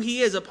 upon who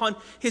he is, upon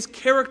his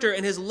character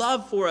and his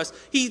love for us.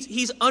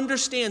 He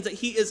understands that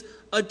he is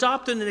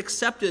adopted and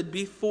accepted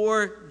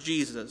before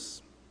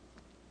Jesus.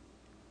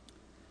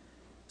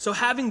 So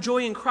having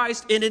joy in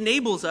Christ, it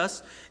enables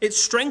us, it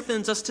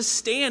strengthens us to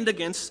stand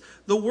against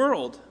the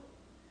world.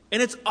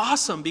 And it's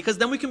awesome because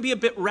then we can be a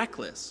bit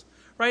reckless.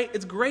 Right?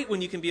 It's great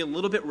when you can be a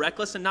little bit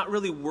reckless and not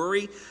really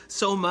worry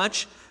so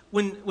much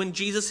when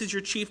Jesus is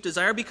your chief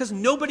desire, because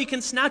nobody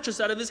can snatch us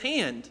out of his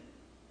hand.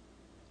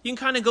 You can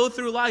kind of go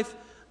through life,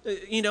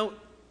 in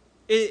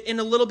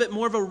a little bit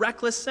more of a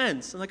reckless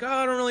sense. I'm like,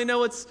 I don't really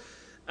know I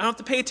don't have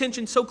to pay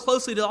attention so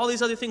closely to all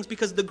these other things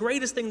because the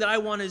greatest thing that I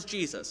want is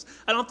Jesus.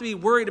 I don't have to be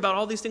worried about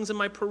all these things in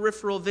my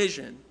peripheral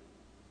vision.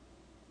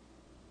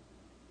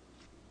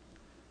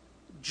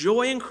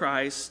 Joy in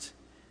Christ,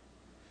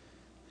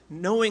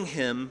 knowing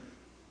him,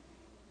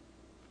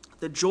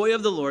 the joy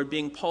of the Lord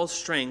being Paul's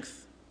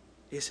strength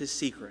is his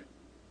secret.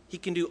 He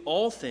can do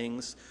all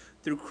things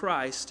through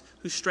Christ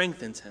who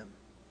strengthens him.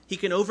 He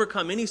can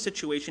overcome any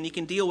situation. He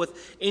can deal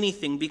with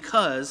anything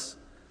because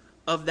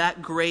of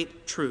that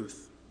great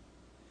truth.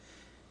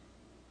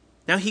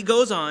 Now he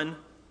goes on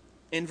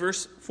in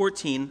verse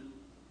 14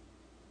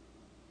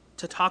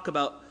 to talk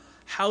about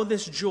how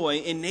this joy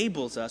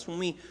enables us. When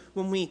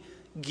we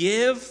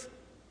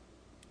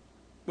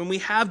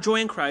have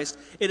joy in Christ,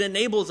 it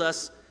enables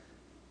us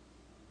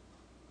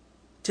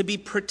to be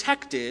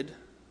protected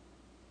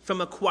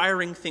from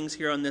acquiring things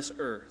here on this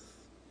earth.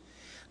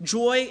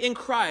 Joy in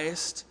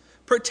Christ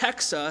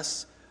protects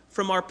us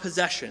from our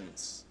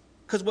possessions.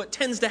 Because what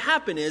tends to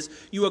happen is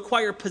you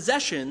acquire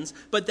possessions,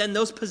 but then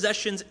those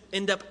possessions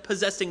end up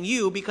possessing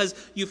you because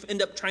you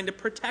end up trying to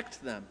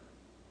protect them.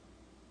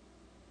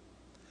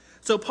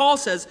 So Paul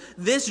says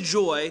this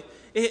joy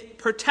it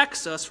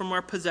protects us from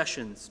our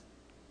possessions.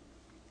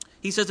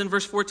 He says in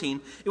verse 14,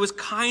 it was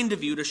kind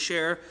of you to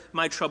share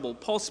my trouble.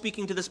 Paul's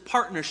speaking to this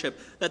partnership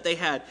that they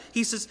had.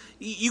 He says,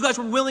 you guys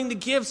were willing to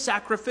give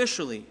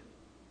sacrificially.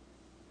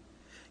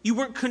 You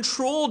weren't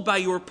controlled by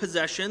your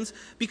possessions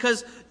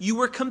because you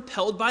were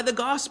compelled by the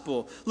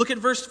gospel. Look at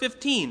verse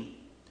 15.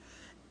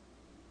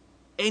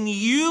 And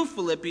you,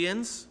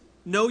 Philippians,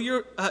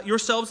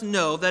 yourselves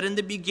know that in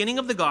the beginning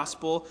of the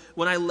gospel,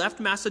 when I left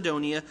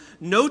Macedonia,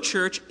 no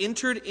church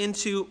entered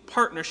into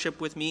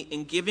partnership with me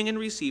in giving and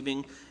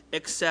receiving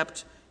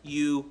except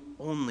you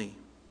only.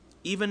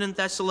 Even in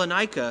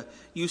Thessalonica,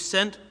 you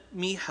sent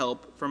me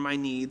help for my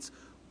needs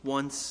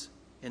once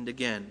and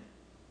again.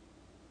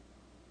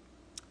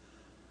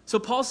 So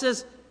Paul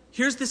says,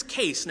 here's this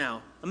case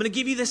now. I'm going to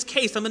give you this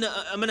case. I'm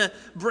going to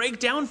break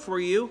down for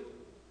you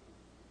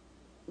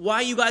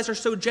why you guys are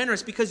so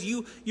generous, because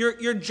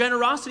your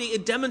generosity,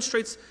 it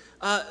demonstrates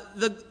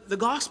the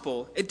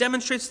gospel. It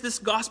demonstrates this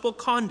gospel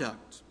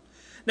conduct.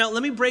 Now,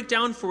 let me break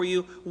down for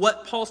you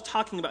what Paul's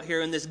talking about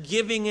here in this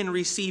giving and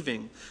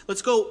receiving.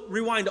 Let's go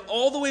rewind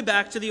all the way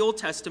back to the Old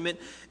Testament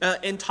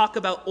and talk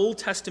about Old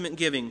Testament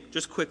giving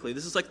just quickly.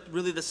 This is like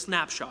really the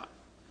snapshot,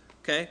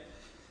 okay?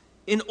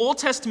 In Old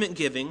Testament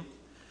giving,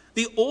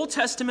 the Old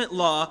Testament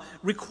law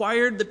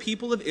required the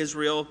people of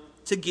Israel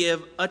to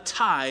give a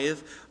tithe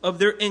of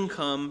their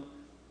income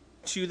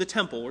to the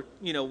temple, or,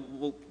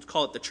 we'll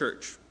call it the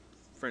church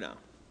for now.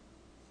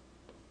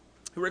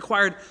 It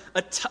required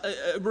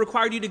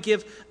you to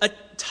give a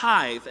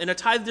tithe, and a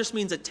tithe just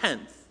means a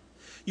tenth.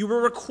 You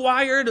were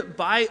required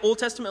by Old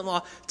Testament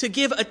law to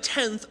give a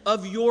tenth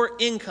of your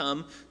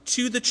income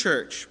to the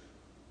church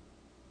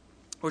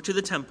or to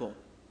the temple.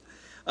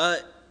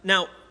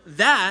 Now,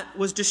 that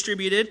was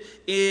distributed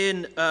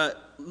in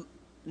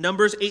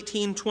Numbers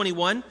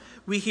 18:21.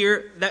 We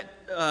hear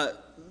that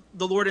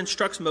the Lord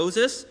instructs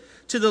Moses,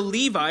 to the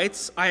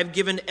Levites, I have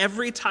given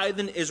every tithe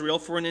in Israel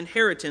for an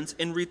inheritance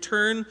in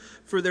return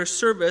for their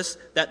service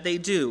that they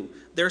do,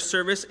 their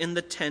service in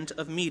the tent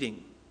of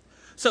meeting.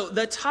 So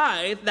the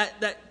tithe,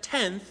 that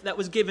tenth that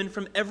was given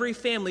from every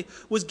family,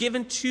 was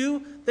given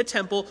to the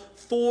temple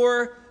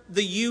for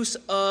the use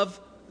of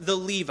the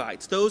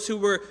Levites, those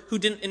who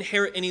didn't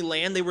inherit any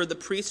land. They were the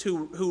priests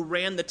who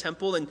ran the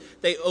temple, and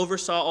they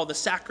oversaw all the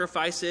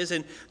sacrifices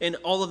and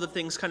all of the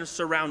things kind of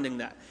surrounding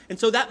that. And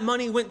so that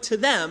money went to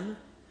them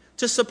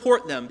to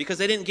support them, because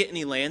they didn't get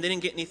any land, they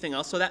didn't get anything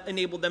else, so that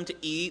enabled them to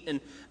eat,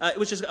 and it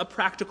was just a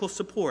practical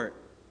support.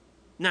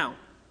 Now,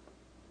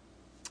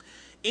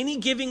 any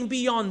giving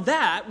beyond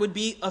that would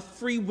be a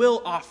free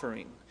will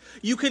offering.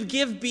 You could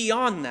give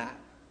beyond that.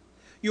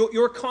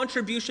 Your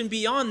contribution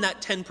beyond that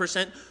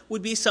 10%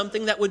 would be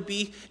something that would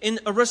be in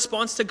a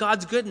response to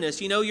God's goodness.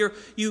 You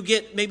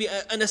get maybe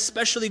an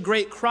especially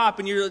great crop,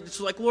 and you're just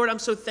like, Lord, I'm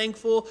so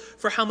thankful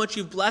for how much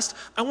you've blessed.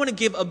 I want to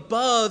give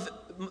above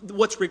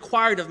what's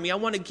required of me. I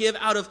want to give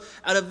out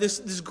of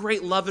this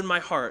great love in my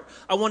heart.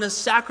 I want to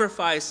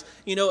sacrifice,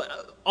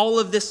 all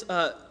of this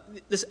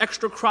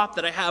extra crop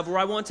that I have, or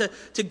I want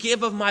to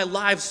give of my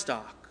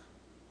livestock.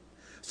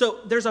 So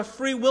there's a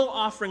free will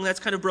offering that's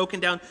kind of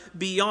broken down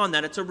beyond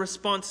that. It's a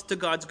response to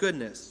God's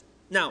goodness.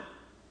 Now,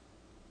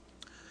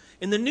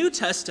 in the New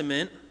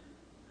Testament,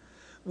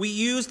 we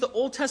use the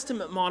Old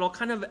Testament model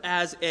kind of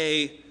as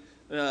we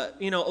kind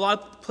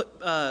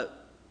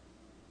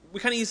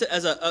of use it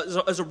as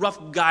a rough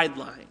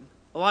guideline.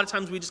 A lot of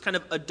times we just kind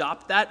of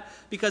adopt that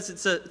because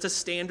it's a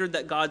standard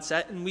that God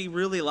set, and we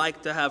really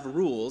like to have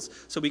rules,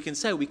 so we can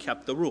say we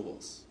kept the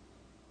rules,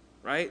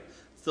 right?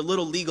 It's the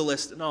little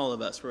legalist in all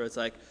of us, where it's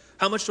like,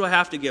 how much do I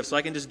have to give so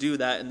I can just do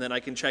that and then I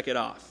can check it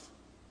off?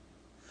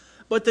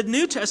 But the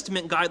New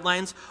Testament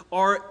guidelines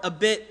are a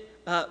bit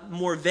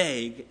more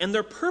vague, and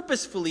they're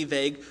purposefully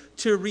vague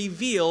to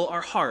reveal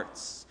our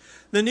hearts.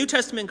 The New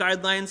Testament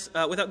guidelines,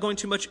 without going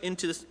too much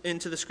into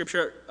the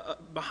scripture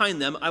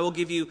behind them, I will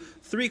give you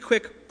 3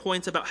 quick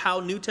points about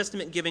how New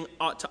Testament giving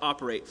ought to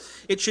operate.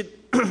 It should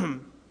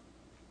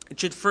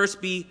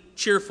first be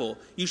cheerful.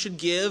 You should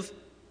give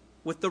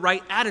with the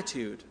right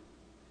attitude.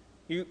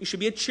 You should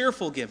be a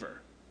cheerful giver.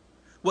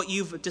 What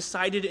you've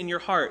decided in your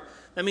heart.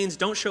 That means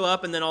don't show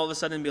up and then all of a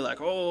sudden be like,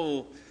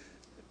 the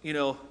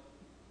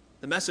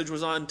message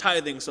was on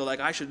tithing, so like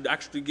I should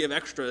actually give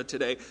extra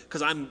today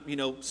because I'm,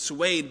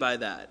 swayed by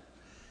that.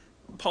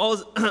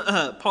 Paul's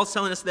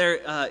telling us there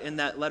in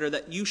that letter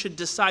that you should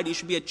decide. You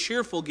should be a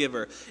cheerful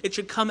giver. It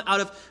should come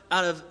out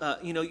of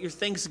your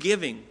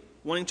thanksgiving,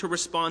 wanting to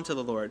respond to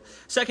the Lord.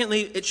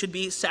 Secondly, it should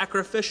be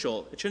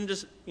sacrificial. It shouldn't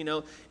just,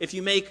 if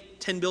you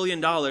make $10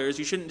 billion,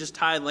 you shouldn't just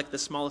tithe like the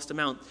smallest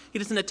amount. He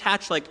doesn't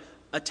attach like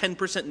a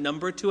 10%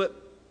 number to it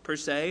per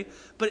se,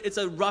 but it's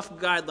a rough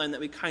guideline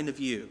that we kind of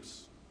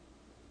use.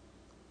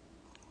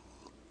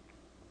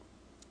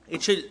 You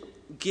should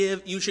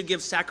give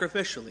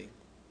sacrificially.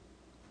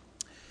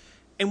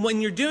 And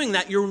when you're doing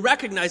that, you're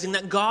recognizing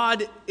that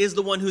God is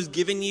the one who's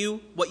given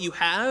you what you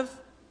have.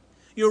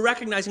 You're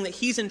recognizing that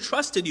He's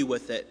entrusted you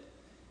with it.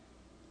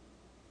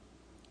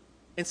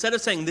 Instead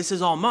of saying, this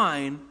is all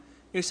mine,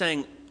 you're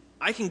saying,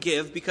 I can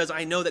give because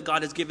I know that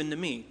God has given to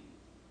me.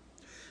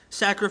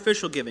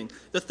 sacrificial giving.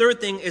 The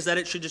third thing is that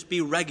it should just be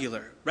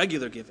regular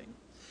giving.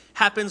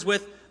 Happens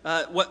with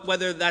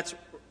whether that's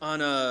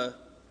on a,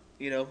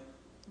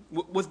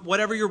 with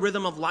whatever your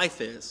rhythm of life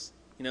is.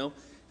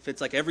 If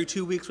it's like every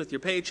 2 weeks with your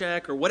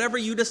paycheck or whatever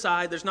you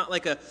decide, there's not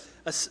like a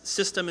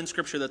system in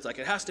Scripture that's like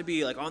it has to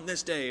be like on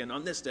this day and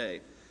on this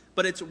day.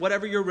 But it's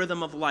whatever your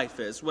rhythm of life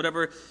is,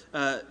 however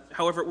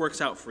it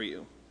works out for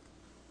you.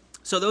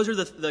 So those are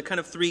the kind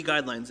of three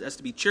guidelines. It has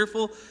to be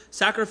cheerful,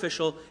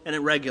 sacrificial, and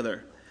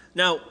irregular.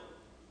 Now,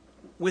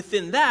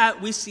 within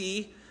that, we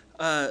see,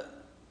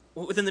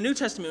 within the New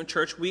Testament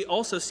church, we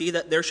also see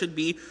that there should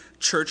be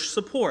church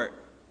support.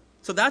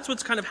 So that's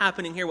what's kind of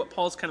happening here, what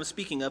Paul's kind of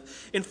speaking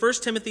of. In 1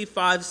 Timothy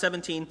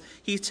 5:17,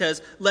 he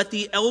says, "Let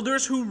the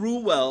elders who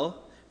rule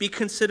well be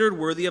considered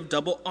worthy of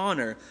double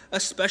honor,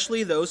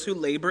 especially those who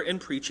labor in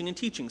preaching and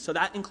teaching." So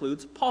that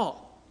includes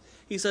Paul.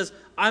 He says,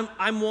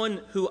 I'm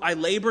one who I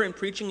labor in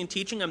preaching and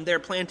teaching. I'm there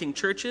planting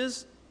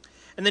churches.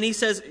 And then he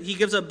says, he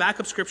gives a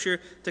backup scripture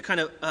to kind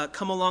of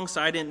come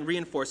alongside and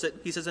reinforce it.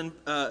 He says in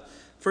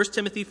 1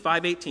 Timothy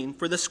 5:18,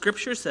 "For the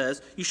scripture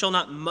says, you shall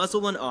not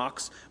muzzle an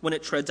ox when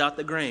it treads out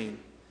the grain."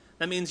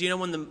 That means,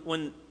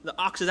 when the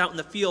ox is out in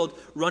the field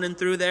running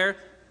through there,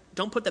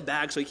 don't put the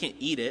bag so he can't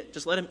eat it.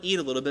 Just let him eat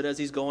a little bit as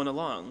he's going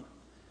along.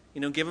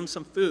 Give him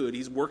some food.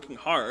 He's working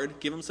hard.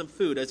 Give him some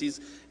food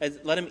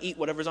let him eat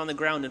whatever's on the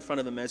ground in front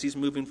of him as he's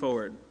moving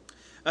forward.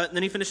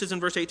 Then he finishes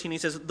in verse 18. He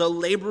says, "The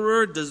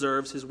laborer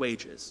deserves his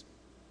wages."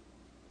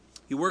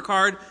 You work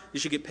hard, you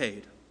should get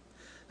paid.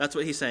 That's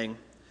what he's saying.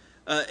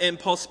 And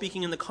Paul's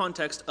speaking in the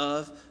context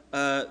of,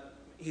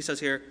 he says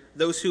here,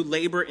 those who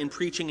labor in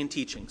preaching and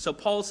teaching. So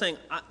Paul's saying,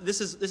 this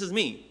is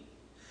me.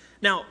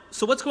 Now,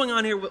 so what's going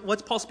on here?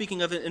 What's Paul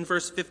speaking of in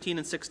verse 15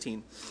 and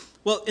 16?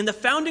 Well, in the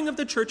founding of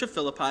the church of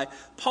Philippi,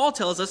 Paul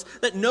tells us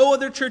that no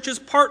other churches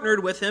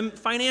partnered with him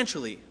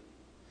financially.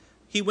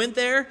 He went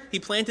there, he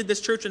planted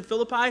this church in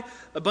Philippi,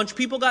 a bunch of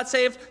people got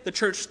saved, the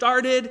church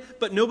started,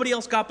 but nobody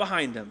else got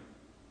behind him.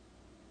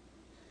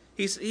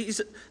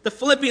 The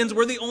Philippians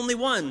were the only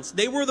ones.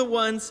 They were the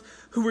ones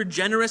who were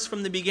generous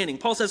from the beginning.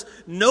 Paul says,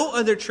 no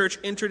other church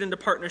entered into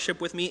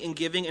partnership with me in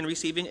giving and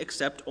receiving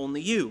except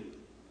only you.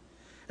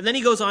 And then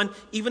he goes on,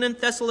 "Even in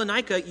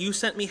Thessalonica, you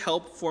sent me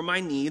help for my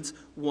needs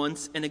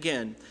once and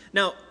again."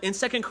 Now, in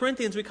 2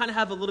 Corinthians, we kind of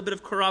have a little bit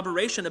of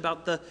corroboration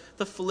about the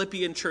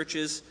Philippian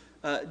church's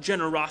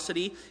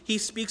generosity. He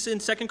speaks in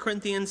 2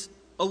 Corinthians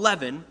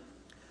 11.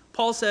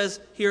 Paul says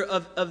here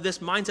of this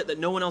mindset that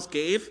no one else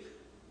gave.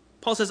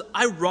 Paul says,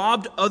 "I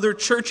robbed other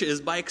churches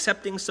by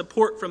accepting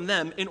support from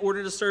them in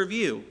order to serve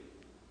you."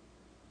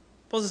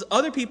 Paul says,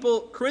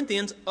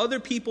 Corinthians, other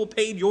people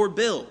paid your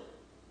bill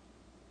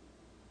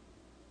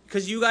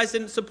because you guys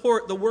didn't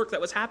support the work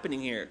that was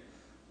happening here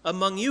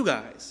among you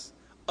guys.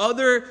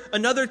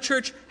 Another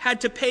church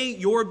had to pay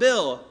your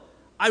bill.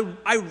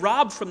 I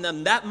robbed from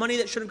them. That money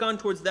that should have gone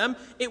towards them,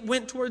 it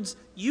went towards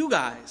you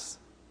guys.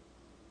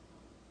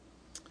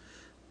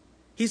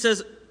 He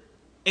says,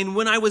 "And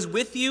when I was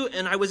with you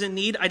and I was in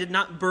need, I did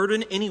not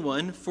burden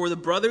anyone, for the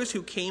brothers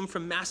who came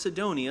from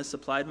Macedonia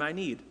supplied my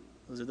need."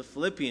 Those are the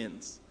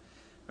Philippians,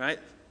 right?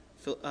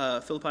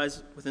 Philippi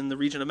is within the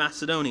region of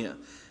Macedonia.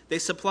 They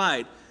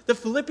supplied. The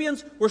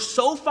Philippians were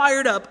so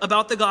fired up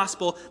about the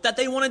gospel that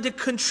they wanted to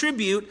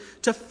contribute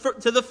to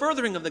the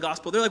furthering of the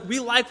gospel. They're like, we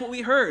like what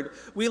we heard.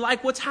 We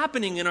like what's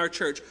happening in our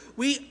church.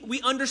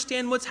 We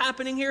understand what's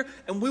happening here,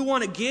 and we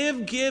want to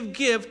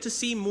give to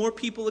see more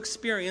people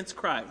experience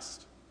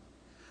Christ.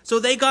 So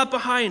they got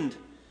behind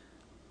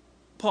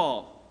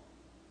Paul.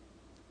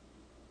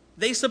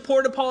 They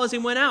supported Paul as he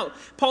went out.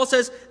 Paul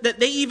says that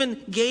they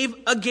even gave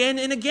again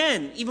and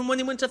again, even when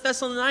he went to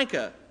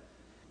Thessalonica.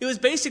 It was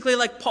basically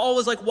like Paul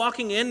was like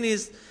walking in,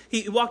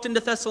 he walked into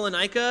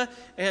Thessalonica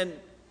and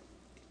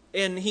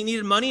he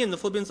needed money, and the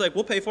Philippians were like,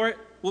 "We'll pay for it.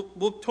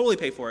 We'll totally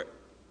pay for it.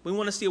 We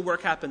want to see a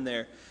work happen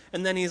there."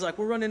 And then he's like,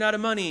 "We're running out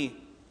of money.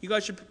 You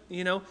guys should,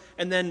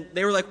 And then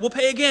they were like, "We'll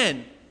pay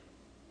again."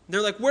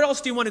 They're like, "Where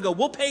else do you want to go?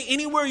 We'll pay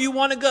anywhere you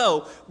want to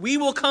go. We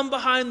will come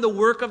behind the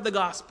work of the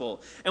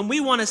gospel. And we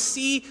want to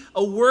see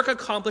a work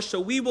accomplished, so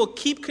we will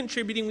keep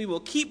contributing. We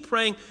will keep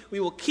praying. We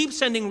will keep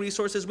sending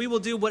resources. We will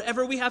do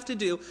whatever we have to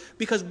do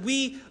because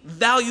we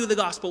value the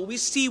gospel. We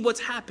see what's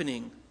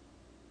happening."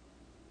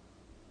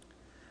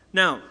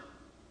 Now,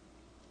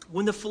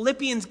 when the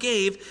Philippians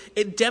gave,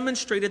 it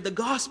demonstrated the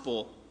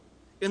gospel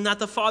in that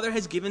the Father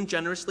has given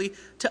generously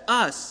to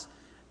us,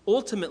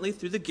 ultimately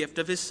through the gift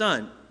of his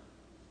Son.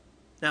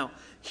 Now,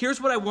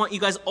 here's what I want you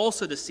guys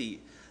also to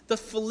see. The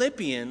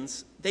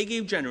Philippians, they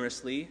gave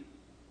generously,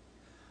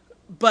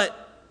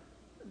 but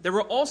there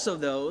were also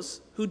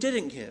those who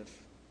didn't give,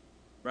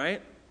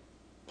 right?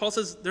 Paul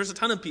says there's a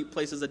ton of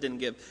places that didn't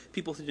give,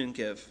 people who didn't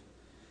give.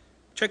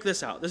 Check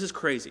this out. This is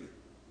crazy.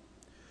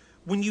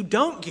 When you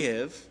don't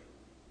give,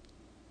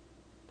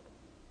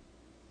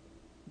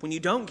 when you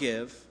don't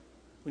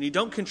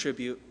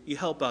contribute, you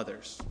help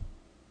others.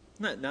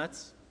 Isn't that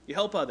nuts? You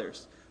help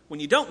others.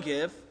 When you don't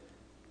give,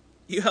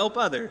 you help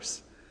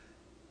others.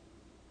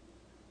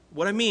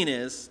 What I mean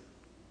is,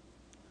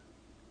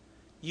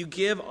 you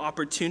give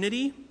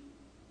opportunity,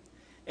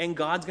 and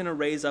God's going to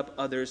raise up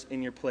others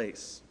in your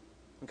place.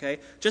 Okay?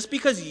 Just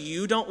because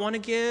you don't want to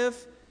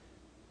give,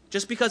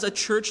 just because a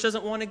church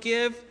doesn't want to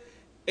give,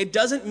 it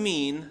doesn't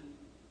mean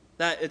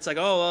that it's like,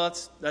 oh, well,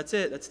 that's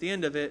it. That's the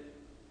end of it.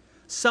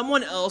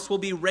 Someone else will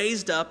be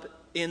raised up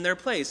in their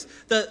place.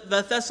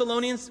 The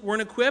Thessalonians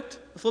weren't equipped.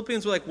 The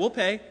Philippians were like, we'll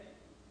pay.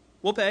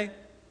 We'll pay.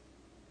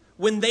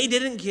 When they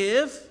didn't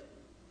give,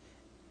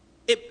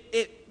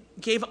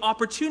 it gave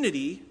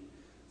opportunity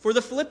for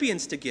the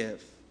Philippians to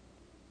give.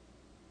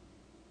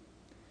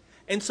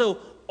 And so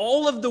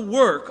all of the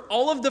work,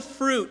 all of the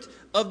fruit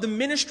of the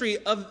ministry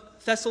of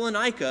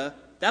Thessalonica,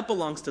 that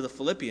belongs to the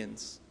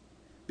Philippians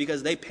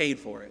because they paid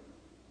for it.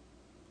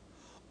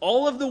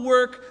 All of the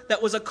work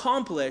that was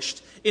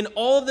accomplished in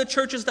all of the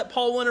churches that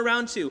Paul went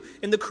around to,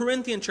 in the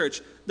Corinthian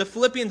church, the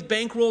Philippians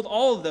bankrolled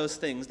all of those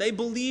things. They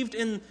believed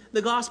in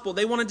the gospel.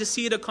 They wanted to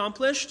see it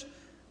accomplished.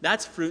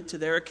 That's fruit to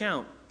their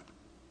account.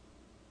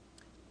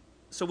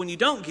 So when you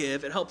don't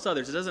give, it helps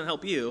others. It doesn't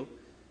help you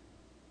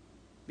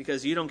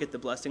because you don't get the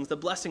blessings. The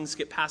blessings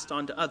get passed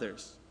on to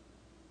others.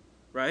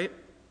 Right?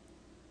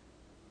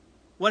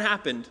 What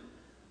happened?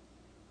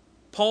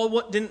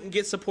 Paul didn't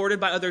get supported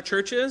by other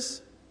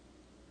churches.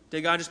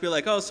 Did God just be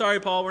like, oh,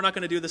 sorry, Paul, we're not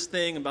going to do this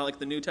thing about like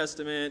the New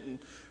Testament, and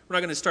we're not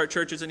going to start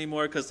churches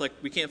anymore because like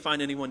we can't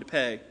find anyone to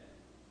pay?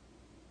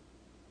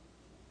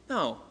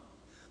 No.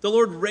 The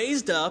Lord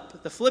raised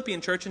up the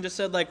Philippian church and just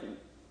said, like,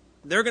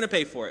 they're going to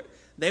pay for it.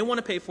 They want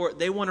to pay for it.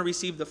 They want to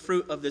receive the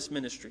fruit of this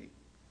ministry.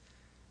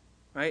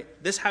 Right?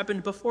 This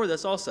happened before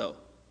this also.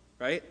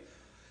 Right?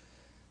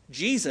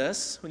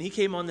 Jesus, when he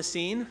came on the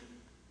scene,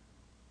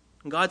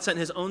 God sent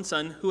his own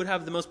son who would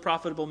have the most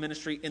profitable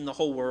ministry in the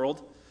whole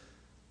world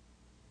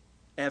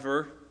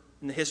ever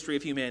in the history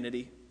of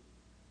humanity.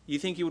 You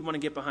think you would want to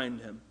get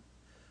behind him.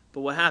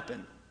 But what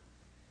happened?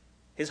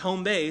 His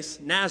home base,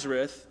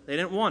 Nazareth, they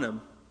didn't want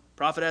him.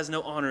 Prophet has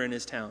no honor in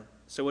his town.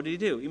 So what did he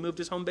do? He moved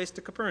his home base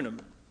to Capernaum.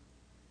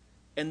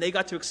 And they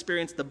got to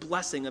experience the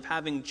blessing of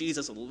having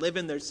Jesus live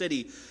in their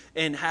city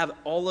and have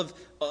all of,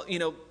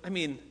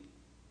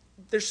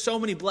 there's so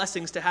many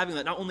blessings to having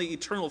that. Not only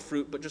eternal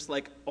fruit, but just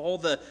like all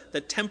the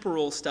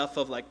temporal stuff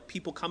of like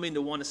people coming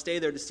to want to stay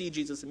there to see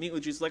Jesus and meet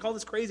with Jesus. Like all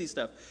this crazy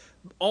stuff.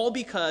 All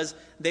because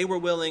they were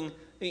willing,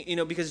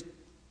 because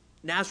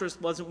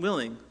Nazareth wasn't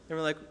willing. They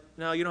were like,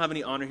 no, you don't have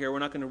any honor here. We're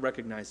not going to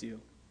recognize you.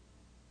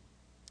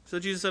 So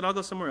Jesus said, I'll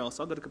go somewhere else.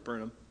 I'll go to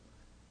Capernaum.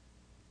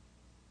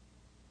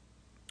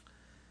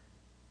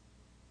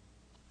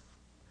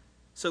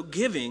 So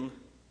giving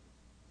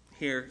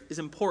here is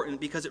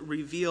important because it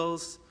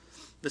reveals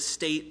the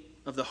state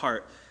of the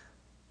heart.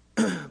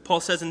 Paul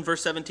says in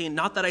verse 17,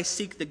 not that I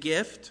seek the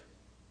gift,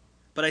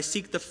 but I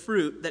seek the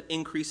fruit that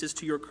increases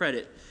to your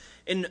credit.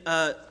 In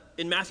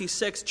Matthew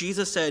 6,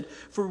 Jesus said,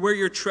 for where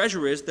your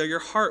treasure is, there your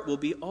heart will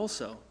be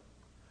also.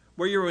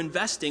 Where you're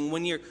investing,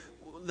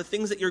 the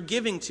things that you're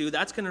giving to,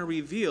 that's going to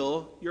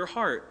reveal your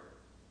heart.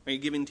 Are you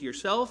giving to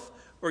yourself,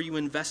 or are you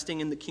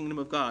investing in the kingdom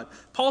of God?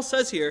 Paul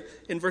says here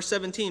in verse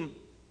 17,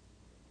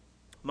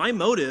 my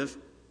motive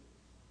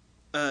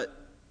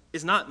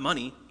is not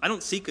money. I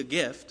don't seek a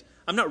gift.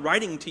 I'm not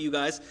writing to you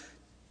guys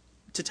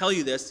to tell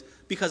you this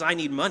because I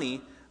need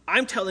money.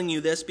 I'm telling you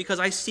this because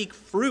I seek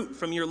fruit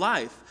from your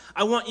life.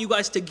 I want you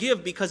guys to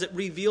give because it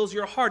reveals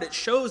your heart. It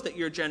shows that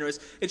you're generous.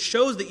 It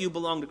shows that you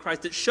belong to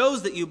Christ. It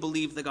shows that you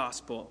believe the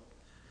gospel.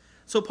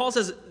 So Paul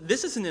says,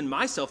 this isn't in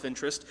my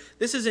self-interest.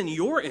 This is in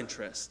your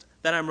interest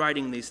that I'm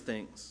writing these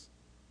things.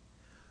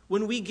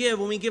 When we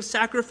give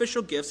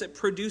sacrificial gifts, it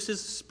produces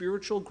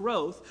spiritual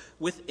growth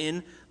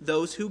within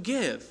those who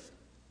give.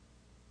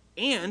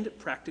 And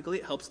practically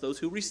it helps those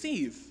who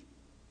receive.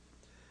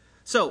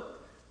 So,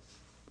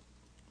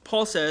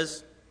 Paul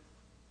says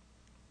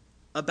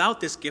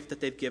about this gift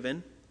that they've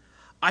given,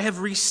 I have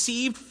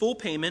received full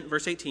payment,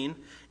 verse 18,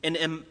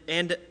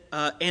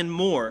 and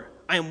more.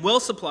 I am well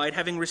supplied,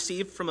 having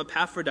received from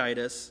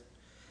Epaphroditus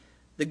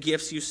the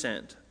gifts you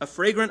sent, a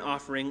fragrant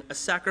offering, a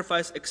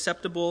sacrifice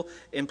acceptable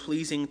and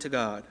pleasing to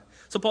God.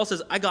 So Paul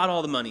says, I got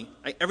all the money.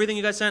 Everything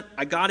you guys sent,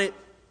 I got it,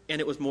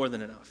 and it was more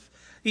than enough.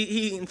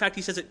 In fact,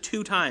 he says it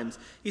 2 times.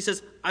 He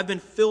says, I've been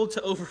filled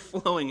to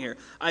overflowing here.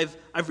 I've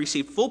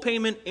received full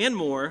payment and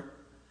more.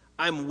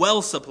 I'm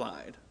well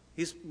supplied.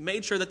 He's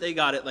made sure that they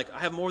got it. Like, I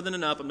have more than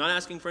enough. I'm not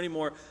asking for any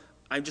more.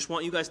 I just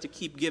want you guys to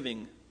keep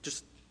giving.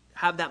 Just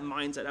have that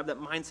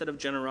mindset of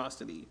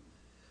generosity.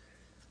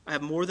 I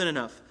have more than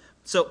enough.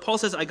 So Paul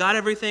says, I got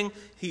everything.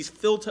 He's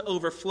filled to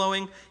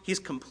overflowing. He's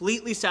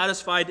completely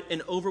satisfied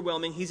and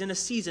overwhelming. He's in a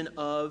season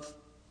of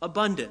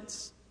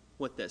abundance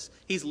with this.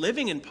 He's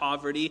living in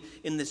poverty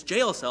in this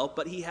jail cell,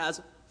 but he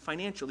has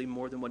financially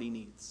more than what he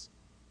needs.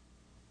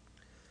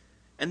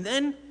 And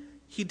then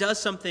he does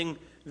something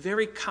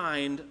very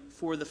kind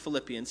for the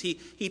Philippians.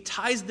 He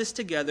ties this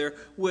together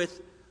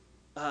with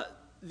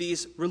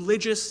these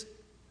religious,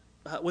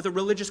 with a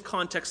religious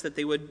context that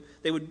they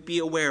would be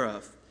aware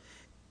of.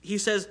 He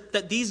says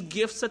that these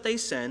gifts that they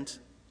sent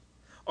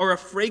are a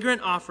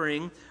fragrant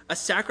offering, a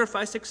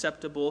sacrifice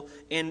acceptable,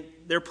 and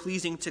they're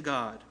pleasing to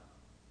God.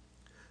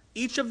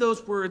 Each of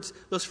those words,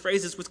 those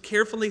phrases, was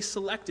carefully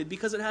selected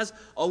because it has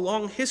a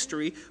long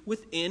history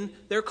within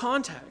their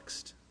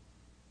context.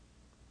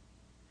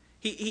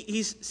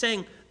 He's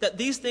saying that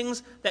these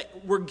things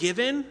that were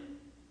given,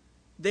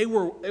 it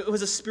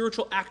was a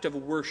spiritual act of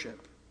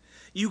worship.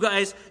 You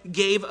guys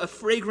gave a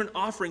fragrant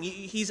offering.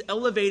 He's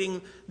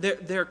elevating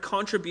their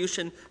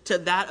contribution to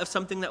that of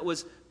something that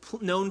was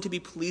known to be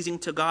pleasing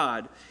to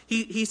God.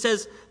 He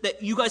says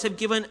that you guys have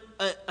given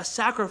a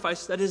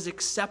sacrifice that is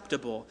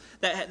acceptable,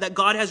 that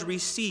God has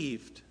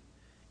received.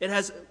 It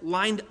has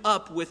lined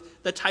up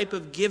with the type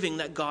of giving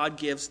that God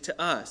gives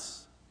to us.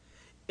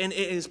 And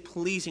it is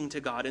pleasing to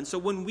God. And so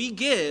when we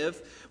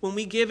give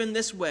in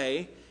this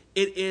way,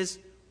 it is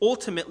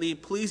ultimately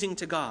pleasing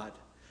to God.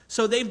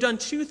 So they've done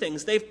two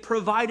things. They've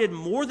provided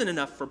more than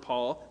enough for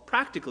Paul,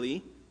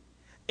 practically,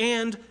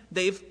 and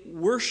they've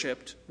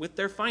worshiped with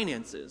their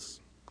finances.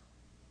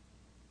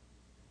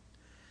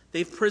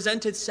 They've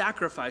presented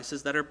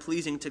sacrifices that are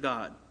pleasing to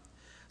God.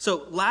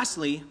 So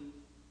lastly,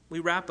 we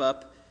wrap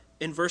up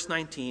in verse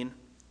 19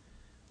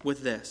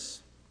 with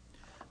this.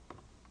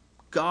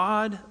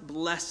 God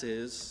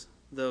blesses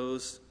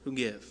those who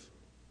give.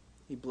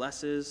 He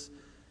blesses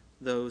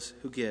those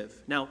who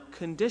give. Now,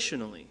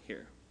 conditionally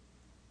here,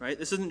 right?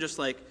 This isn't just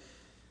like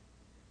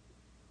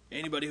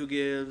anybody who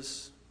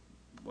gives,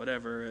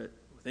 whatever,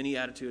 with any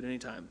attitude, any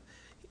time.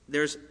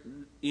 There's,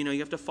 you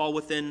have to fall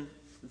within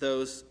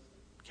those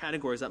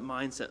categories, that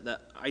mindset, the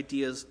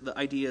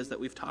ideas that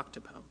we've talked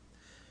about.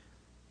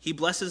 He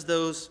blesses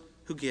those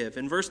who give.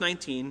 In verse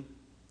 19,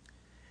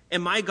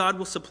 and my God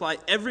will supply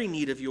every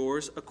need of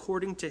yours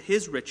according to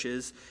his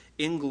riches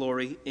in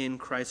glory in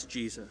Christ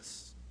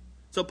Jesus.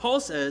 So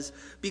Paul says,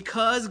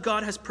 because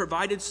God has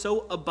provided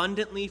so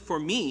abundantly for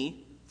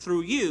me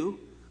through you,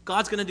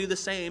 God's going to do the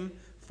same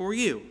for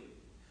you.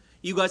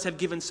 You guys have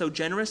given so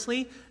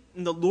generously,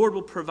 and the Lord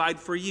will provide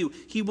for you.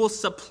 He will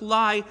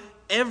supply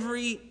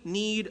every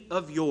need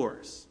of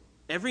yours.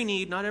 Every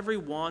need, not every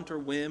want or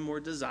whim or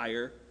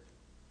desire.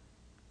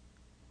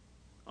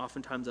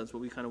 Oftentimes that's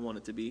what we kind of want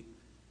it to be.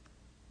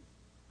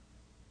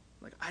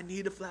 Like, I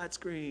need a flat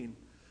screen.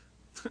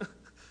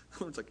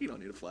 It's like, you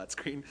don't need a flat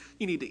screen.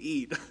 You need to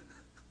eat.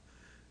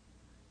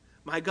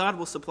 My God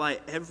will supply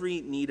every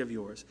need of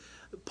yours.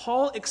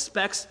 Paul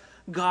expects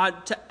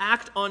God to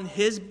act on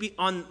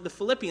the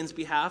Philippians'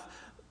 behalf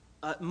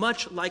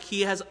much like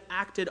he has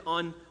acted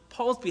on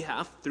Paul's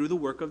behalf through the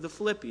work of the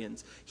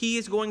Philippians. He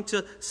is going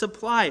to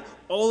supply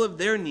all of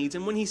their needs.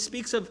 And when he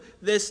speaks of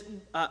this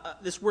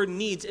word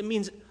needs, it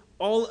means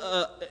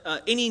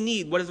any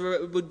need, whatever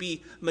it would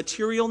be,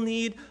 material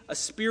need, a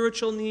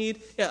spiritual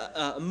need,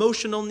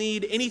 emotional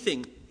need,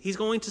 anything. He's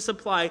going to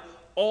supply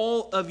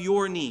all of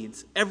your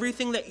needs.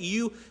 Everything that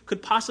you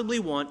could possibly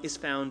want is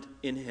found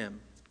in him.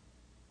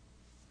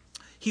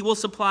 He will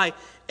supply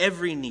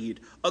every need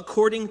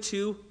according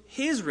to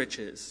his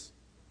riches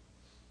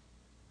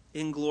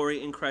in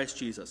glory in Christ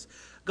Jesus.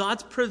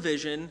 God's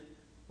provision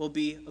will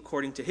be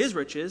according to his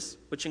riches,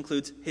 which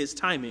includes his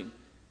timing,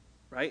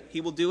 right? He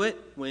will do it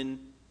when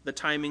the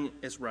timing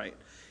is right.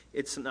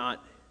 It's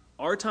not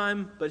our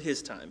time, but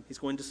his time. He's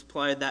going to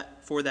supply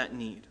that for that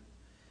need.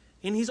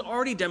 And he's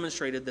already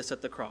demonstrated this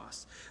at the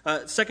cross.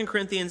 2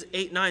 Corinthians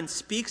 8:9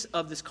 speaks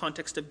of this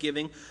context of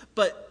giving,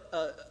 but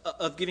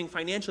of giving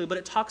financially, but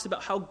it talks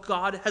about how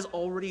God has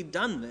already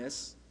done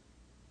this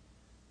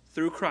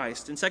through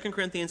Christ. In 2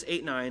 Corinthians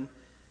 8:9,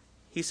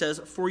 he says,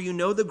 "For you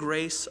know the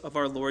grace of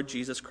our Lord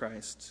Jesus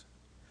Christ,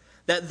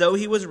 that though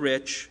he was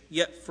rich,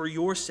 yet for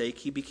your sake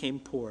he became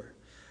poor,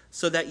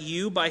 so that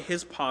you by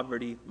his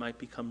poverty might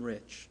become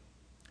rich."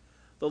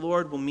 The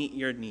Lord will meet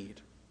your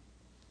need.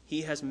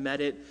 He has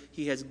met it.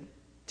 He has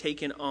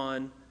taken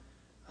on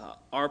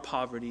our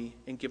poverty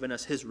and given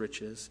us his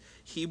riches.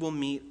 He will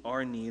meet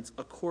our needs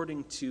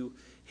according to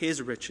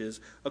his riches,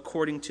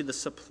 according to the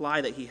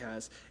supply that he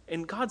has.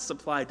 And God's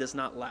supply does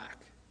not lack.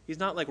 He's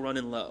not like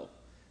running low.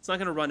 It's not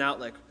going to run out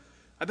like,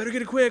 I better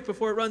get it quick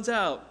before it runs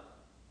out.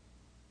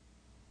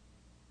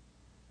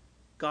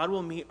 God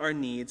will meet our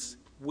needs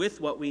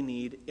with what we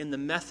need, in the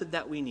method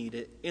that we need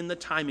it, in the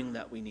timing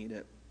that we need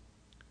it.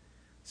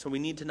 So we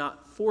need to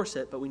not force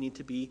it, but we need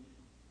to be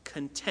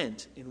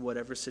content in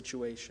whatever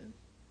situation.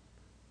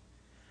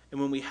 And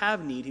when we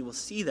have need, he will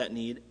see that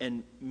need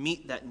and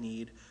meet that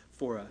need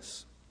for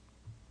us.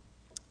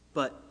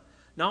 But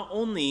not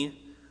only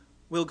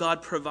will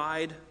God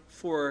provide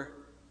for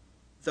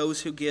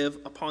those who give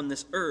upon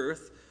this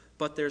earth,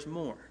 but there's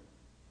more,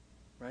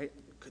 right?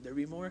 Could there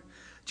be more?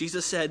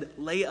 Jesus said,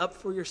 lay up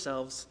for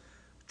yourselves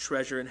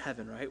treasure in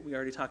heaven, right? We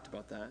already talked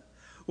about that.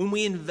 When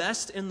we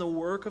invest in the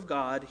work of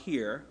God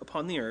here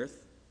upon the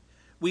earth,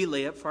 we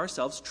lay up for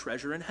ourselves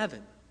treasure in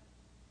heaven.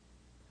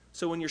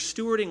 So when you're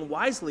stewarding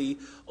wisely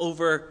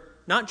over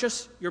not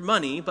just your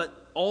money,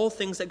 but all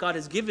things that God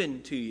has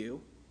given to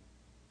you,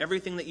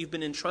 everything that you've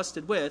been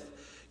entrusted with,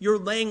 you're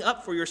laying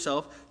up for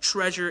yourself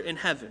treasure in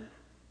heaven.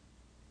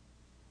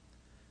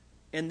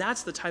 And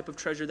that's the type of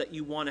treasure that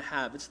you want to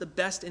have. It's the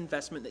best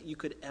investment that you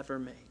could ever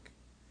make.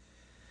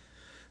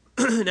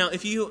 Now,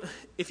 if you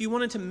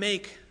wanted to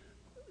make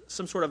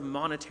some sort of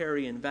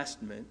monetary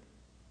investment,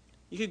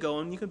 you could go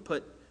and you could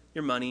put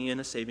your money in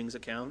a savings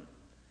account.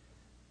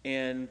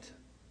 And,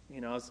 I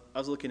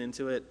was looking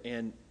into it,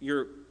 and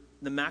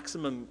the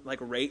maximum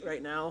rate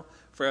right now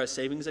for a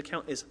savings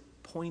account is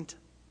 0.9%.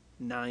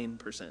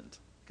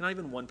 Not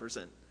even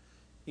 1%.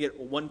 You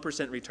get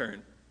 1%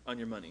 return on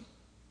your money.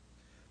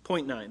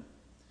 0.9,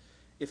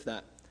 if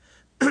that.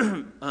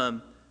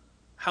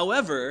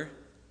 However,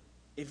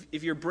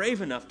 if you're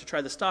brave enough to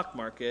try the stock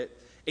market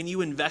and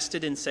you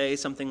invested in, say,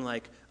 something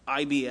like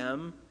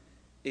IBM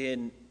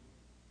in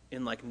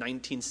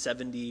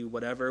 1970,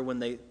 whatever, when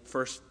they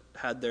first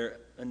had their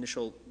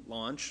initial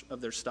launch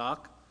of their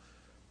stock,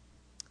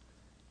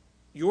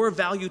 your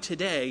value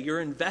today, your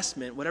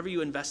investment, whatever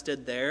you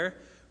invested there,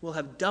 will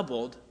have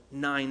doubled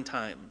 9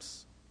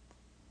 times.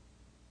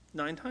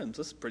 9 times,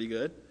 that's pretty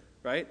good,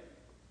 right?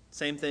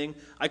 Same thing.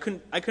 I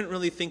couldn't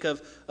really think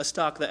of a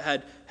stock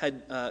that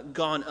had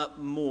gone up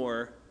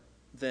more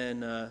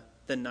than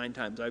 9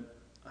 times. I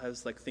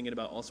was thinking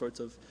about all sorts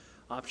of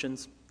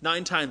options.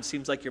 9 times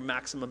seems like your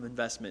maximum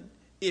investment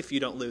if you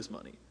don't lose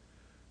money,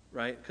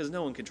 right? Because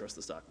no one can trust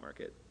the stock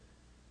market.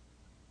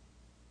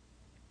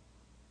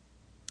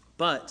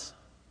 But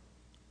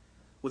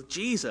with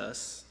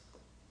Jesus,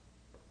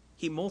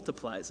 he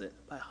multiplies it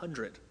by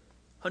 100.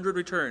 100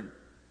 return.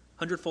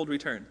 100-fold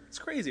return. It's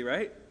crazy,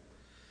 right?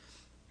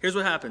 Here's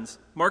what happens.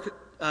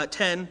 Mark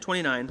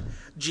 10:29.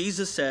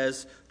 Jesus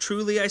says,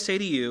 "Truly I say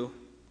to you,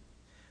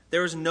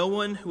 there is no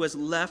one who has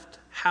left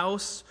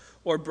house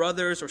or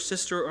brothers or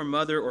sister or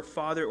mother or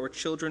father or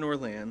children or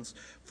lands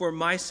for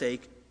my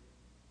sake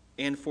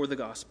and for the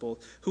gospel,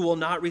 who will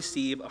not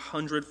receive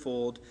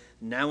 100-fold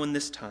now in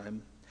this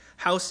time,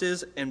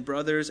 houses and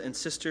brothers and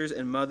sisters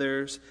and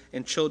mothers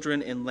and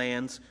children and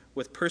lands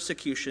with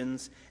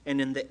persecutions,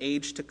 and in the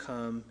age to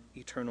come,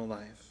 eternal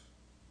life."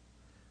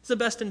 It's the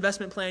best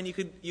investment plan you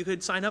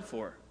could sign up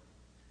for.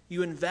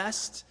 You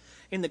invest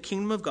in the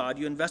kingdom of God,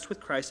 you invest with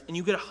Christ, and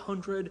you get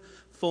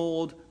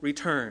 100-fold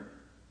return.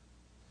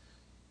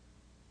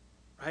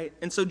 Right?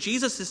 And so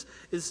Jesus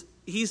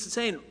he's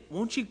saying,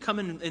 won't you come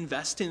and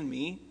invest in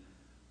me?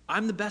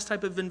 I'm the best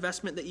type of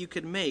investment that you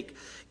could make.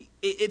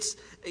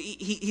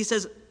 He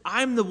says,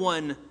 I'm the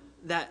one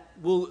that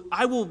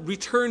I will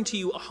return to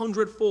you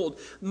 100-fold.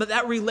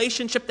 That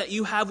relationship that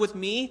you have with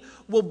me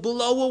will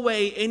blow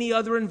away any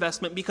other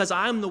investment, because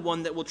I'm the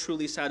one that will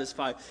truly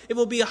satisfy. It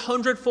will be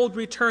 100-fold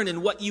return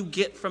in what you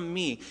get from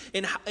me,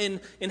 in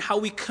how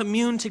we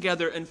commune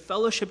together and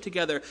fellowship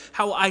together,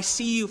 how I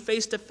see you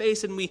face to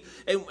face and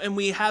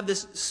we have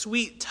this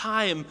sweet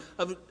time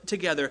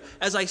together.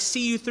 As I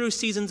see you through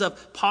seasons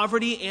of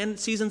poverty and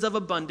seasons of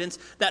abundance,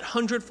 that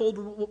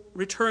 100-fold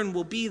return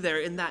will be there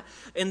in that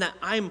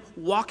I'm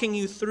walking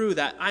you through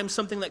that. I'm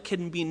something that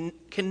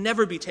can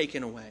never be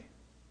taken away.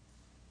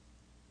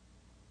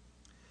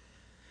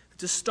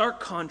 It's a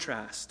stark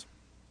contrast.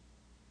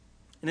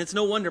 And it's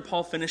no wonder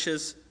Paul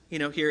finishes,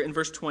 here in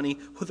verse 20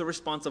 with a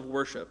response of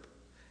worship.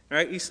 All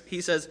right?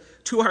 He says,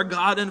 "To our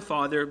God and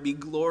Father be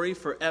glory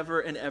forever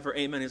and ever.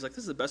 Amen." He's like,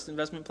 this is the best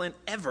investment plan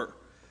ever.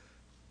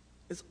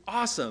 It's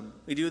awesome.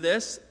 We do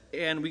this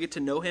and we get to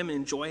know him and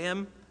enjoy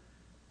him.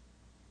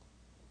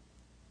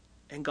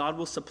 And God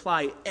will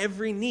supply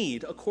every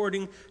need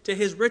according to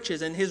his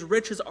riches. And his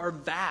riches are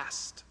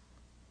vast.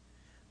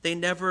 They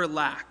never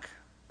lack.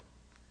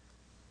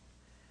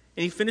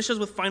 And he finishes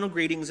with final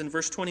greetings in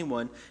verse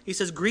 21. He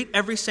says, "Greet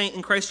every saint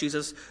in Christ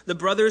Jesus. The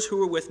brothers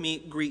who are with me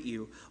greet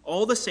you.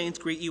 All the saints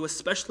greet you,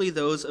 especially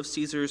those of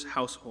Caesar's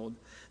household.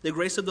 The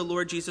grace of the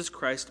Lord Jesus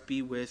Christ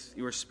be with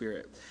your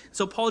spirit."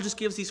 So Paul just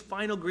gives these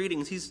final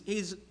greetings.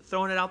 He's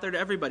throwing it out there to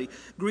everybody.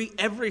 Greet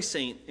every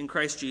saint in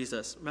Christ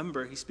Jesus.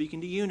 Remember, he's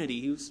speaking to unity.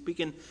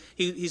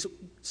 He's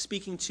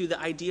speaking to the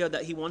idea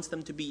that he wants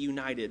them to be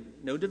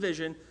united. No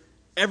division.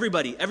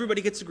 Everybody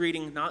gets a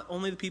greeting. Not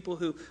only the people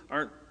who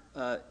aren't.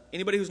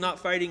 Anybody who's not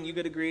fighting, you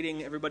get a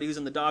greeting. Everybody who's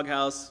in the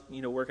doghouse,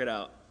 work it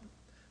out.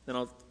 Then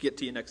I'll get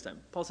to you next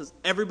time. Paul says,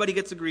 everybody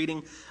gets a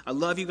greeting. I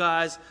love you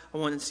guys. I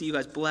want to see you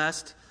guys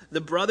blessed. The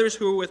brothers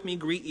who are with me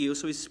greet you.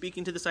 So he's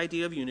speaking to this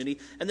idea of unity.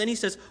 And then he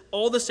says,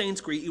 all the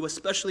saints greet you,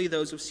 especially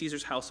those of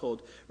Caesar's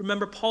household.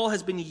 Remember, Paul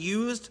has been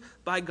used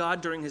by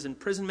God during his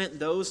imprisonment.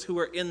 Those who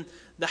are in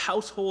the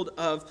household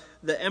of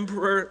the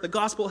emperor, the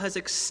gospel has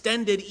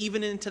extended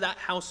even into that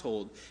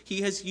household.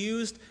 He has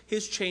used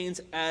his chains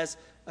as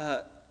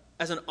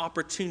an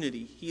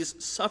opportunity. He has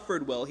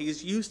suffered well. He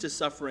is used his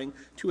suffering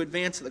to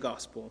advance the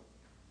gospel.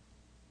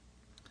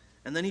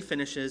 And then he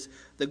finishes,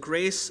 "The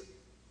grace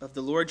of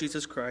the Lord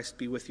Jesus Christ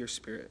be with your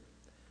spirit."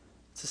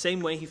 It's the same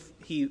way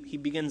he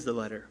begins the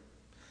letter.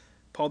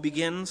 Paul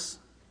begins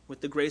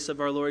with the grace of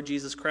our Lord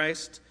Jesus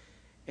Christ,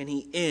 and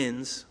he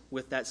ends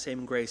with that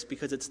same grace,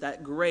 because it's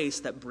that grace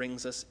that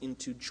brings us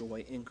into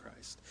joy in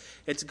Christ.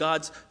 It's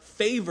God's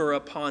favor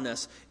upon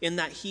us in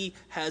that he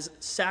has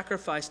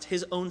sacrificed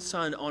his own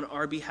son on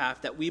our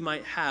behalf that we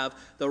might have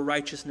the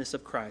righteousness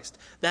of Christ.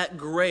 That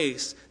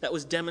grace that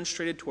was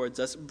demonstrated towards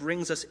us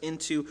brings us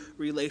into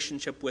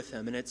relationship with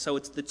him. And it's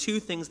the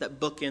two things that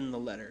bookend the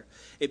letter.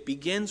 It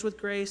begins with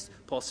grace.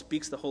 Paul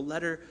speaks the whole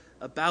letter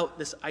about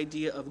this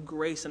idea of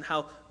grace and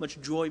how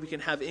much joy we can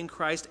have in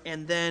Christ.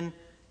 And then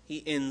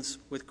he ends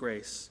with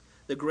grace.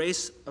 The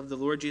grace of the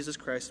Lord Jesus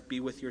Christ be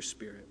with your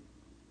spirit.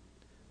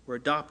 We're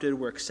adopted,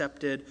 we're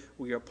accepted,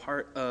 we are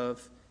part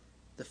of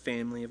the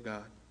family of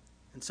God.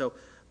 And so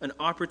an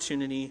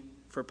opportunity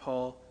for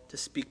Paul to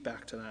speak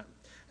back to that.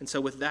 And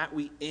so with that,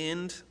 we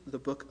end the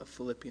book of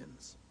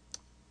Philippians.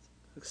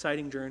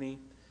 Exciting journey,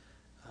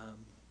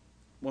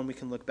 one we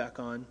can look back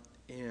on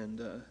and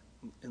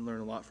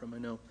learn a lot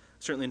from.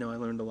 Certainly know I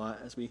learned a lot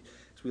as we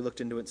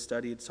looked into it,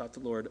 studied, sought the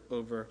Lord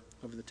over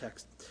the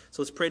text.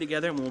 So let's pray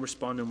together and we'll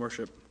respond in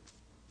worship.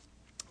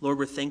 Lord,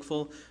 we're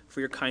thankful for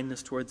your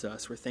kindness towards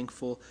us. We're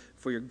thankful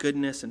for your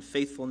goodness and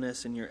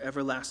faithfulness and your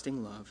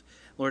everlasting love.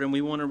 Lord, and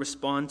we want to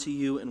respond to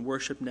you in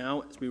worship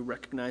now as we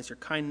recognize your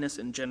kindness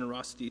and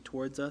generosity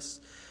towards us,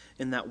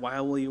 in that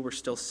while we were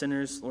still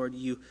sinners, Lord,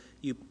 you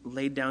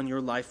laid down your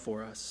life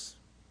for us.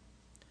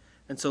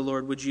 And so,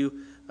 Lord, would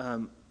you,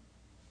 Lord,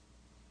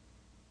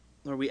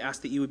 we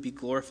ask that you would be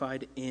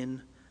glorified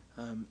in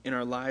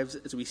our lives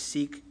as we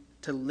seek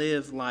to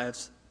live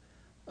lives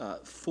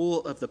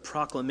full of the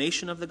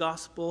proclamation of the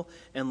gospel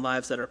and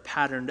lives that are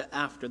patterned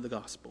after the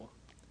gospel.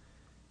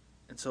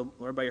 And so,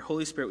 Lord, by your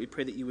Holy Spirit, we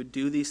pray that you would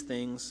do these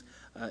things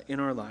in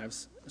our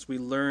lives as we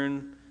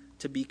learn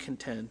to be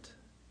content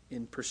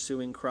in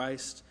pursuing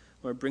Christ.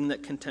 Lord, bring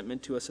that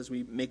contentment to us as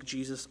we make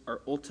Jesus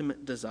our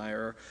ultimate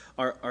desire,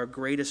 our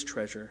greatest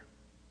treasure.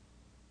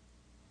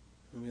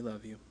 And we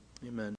love you. Amen.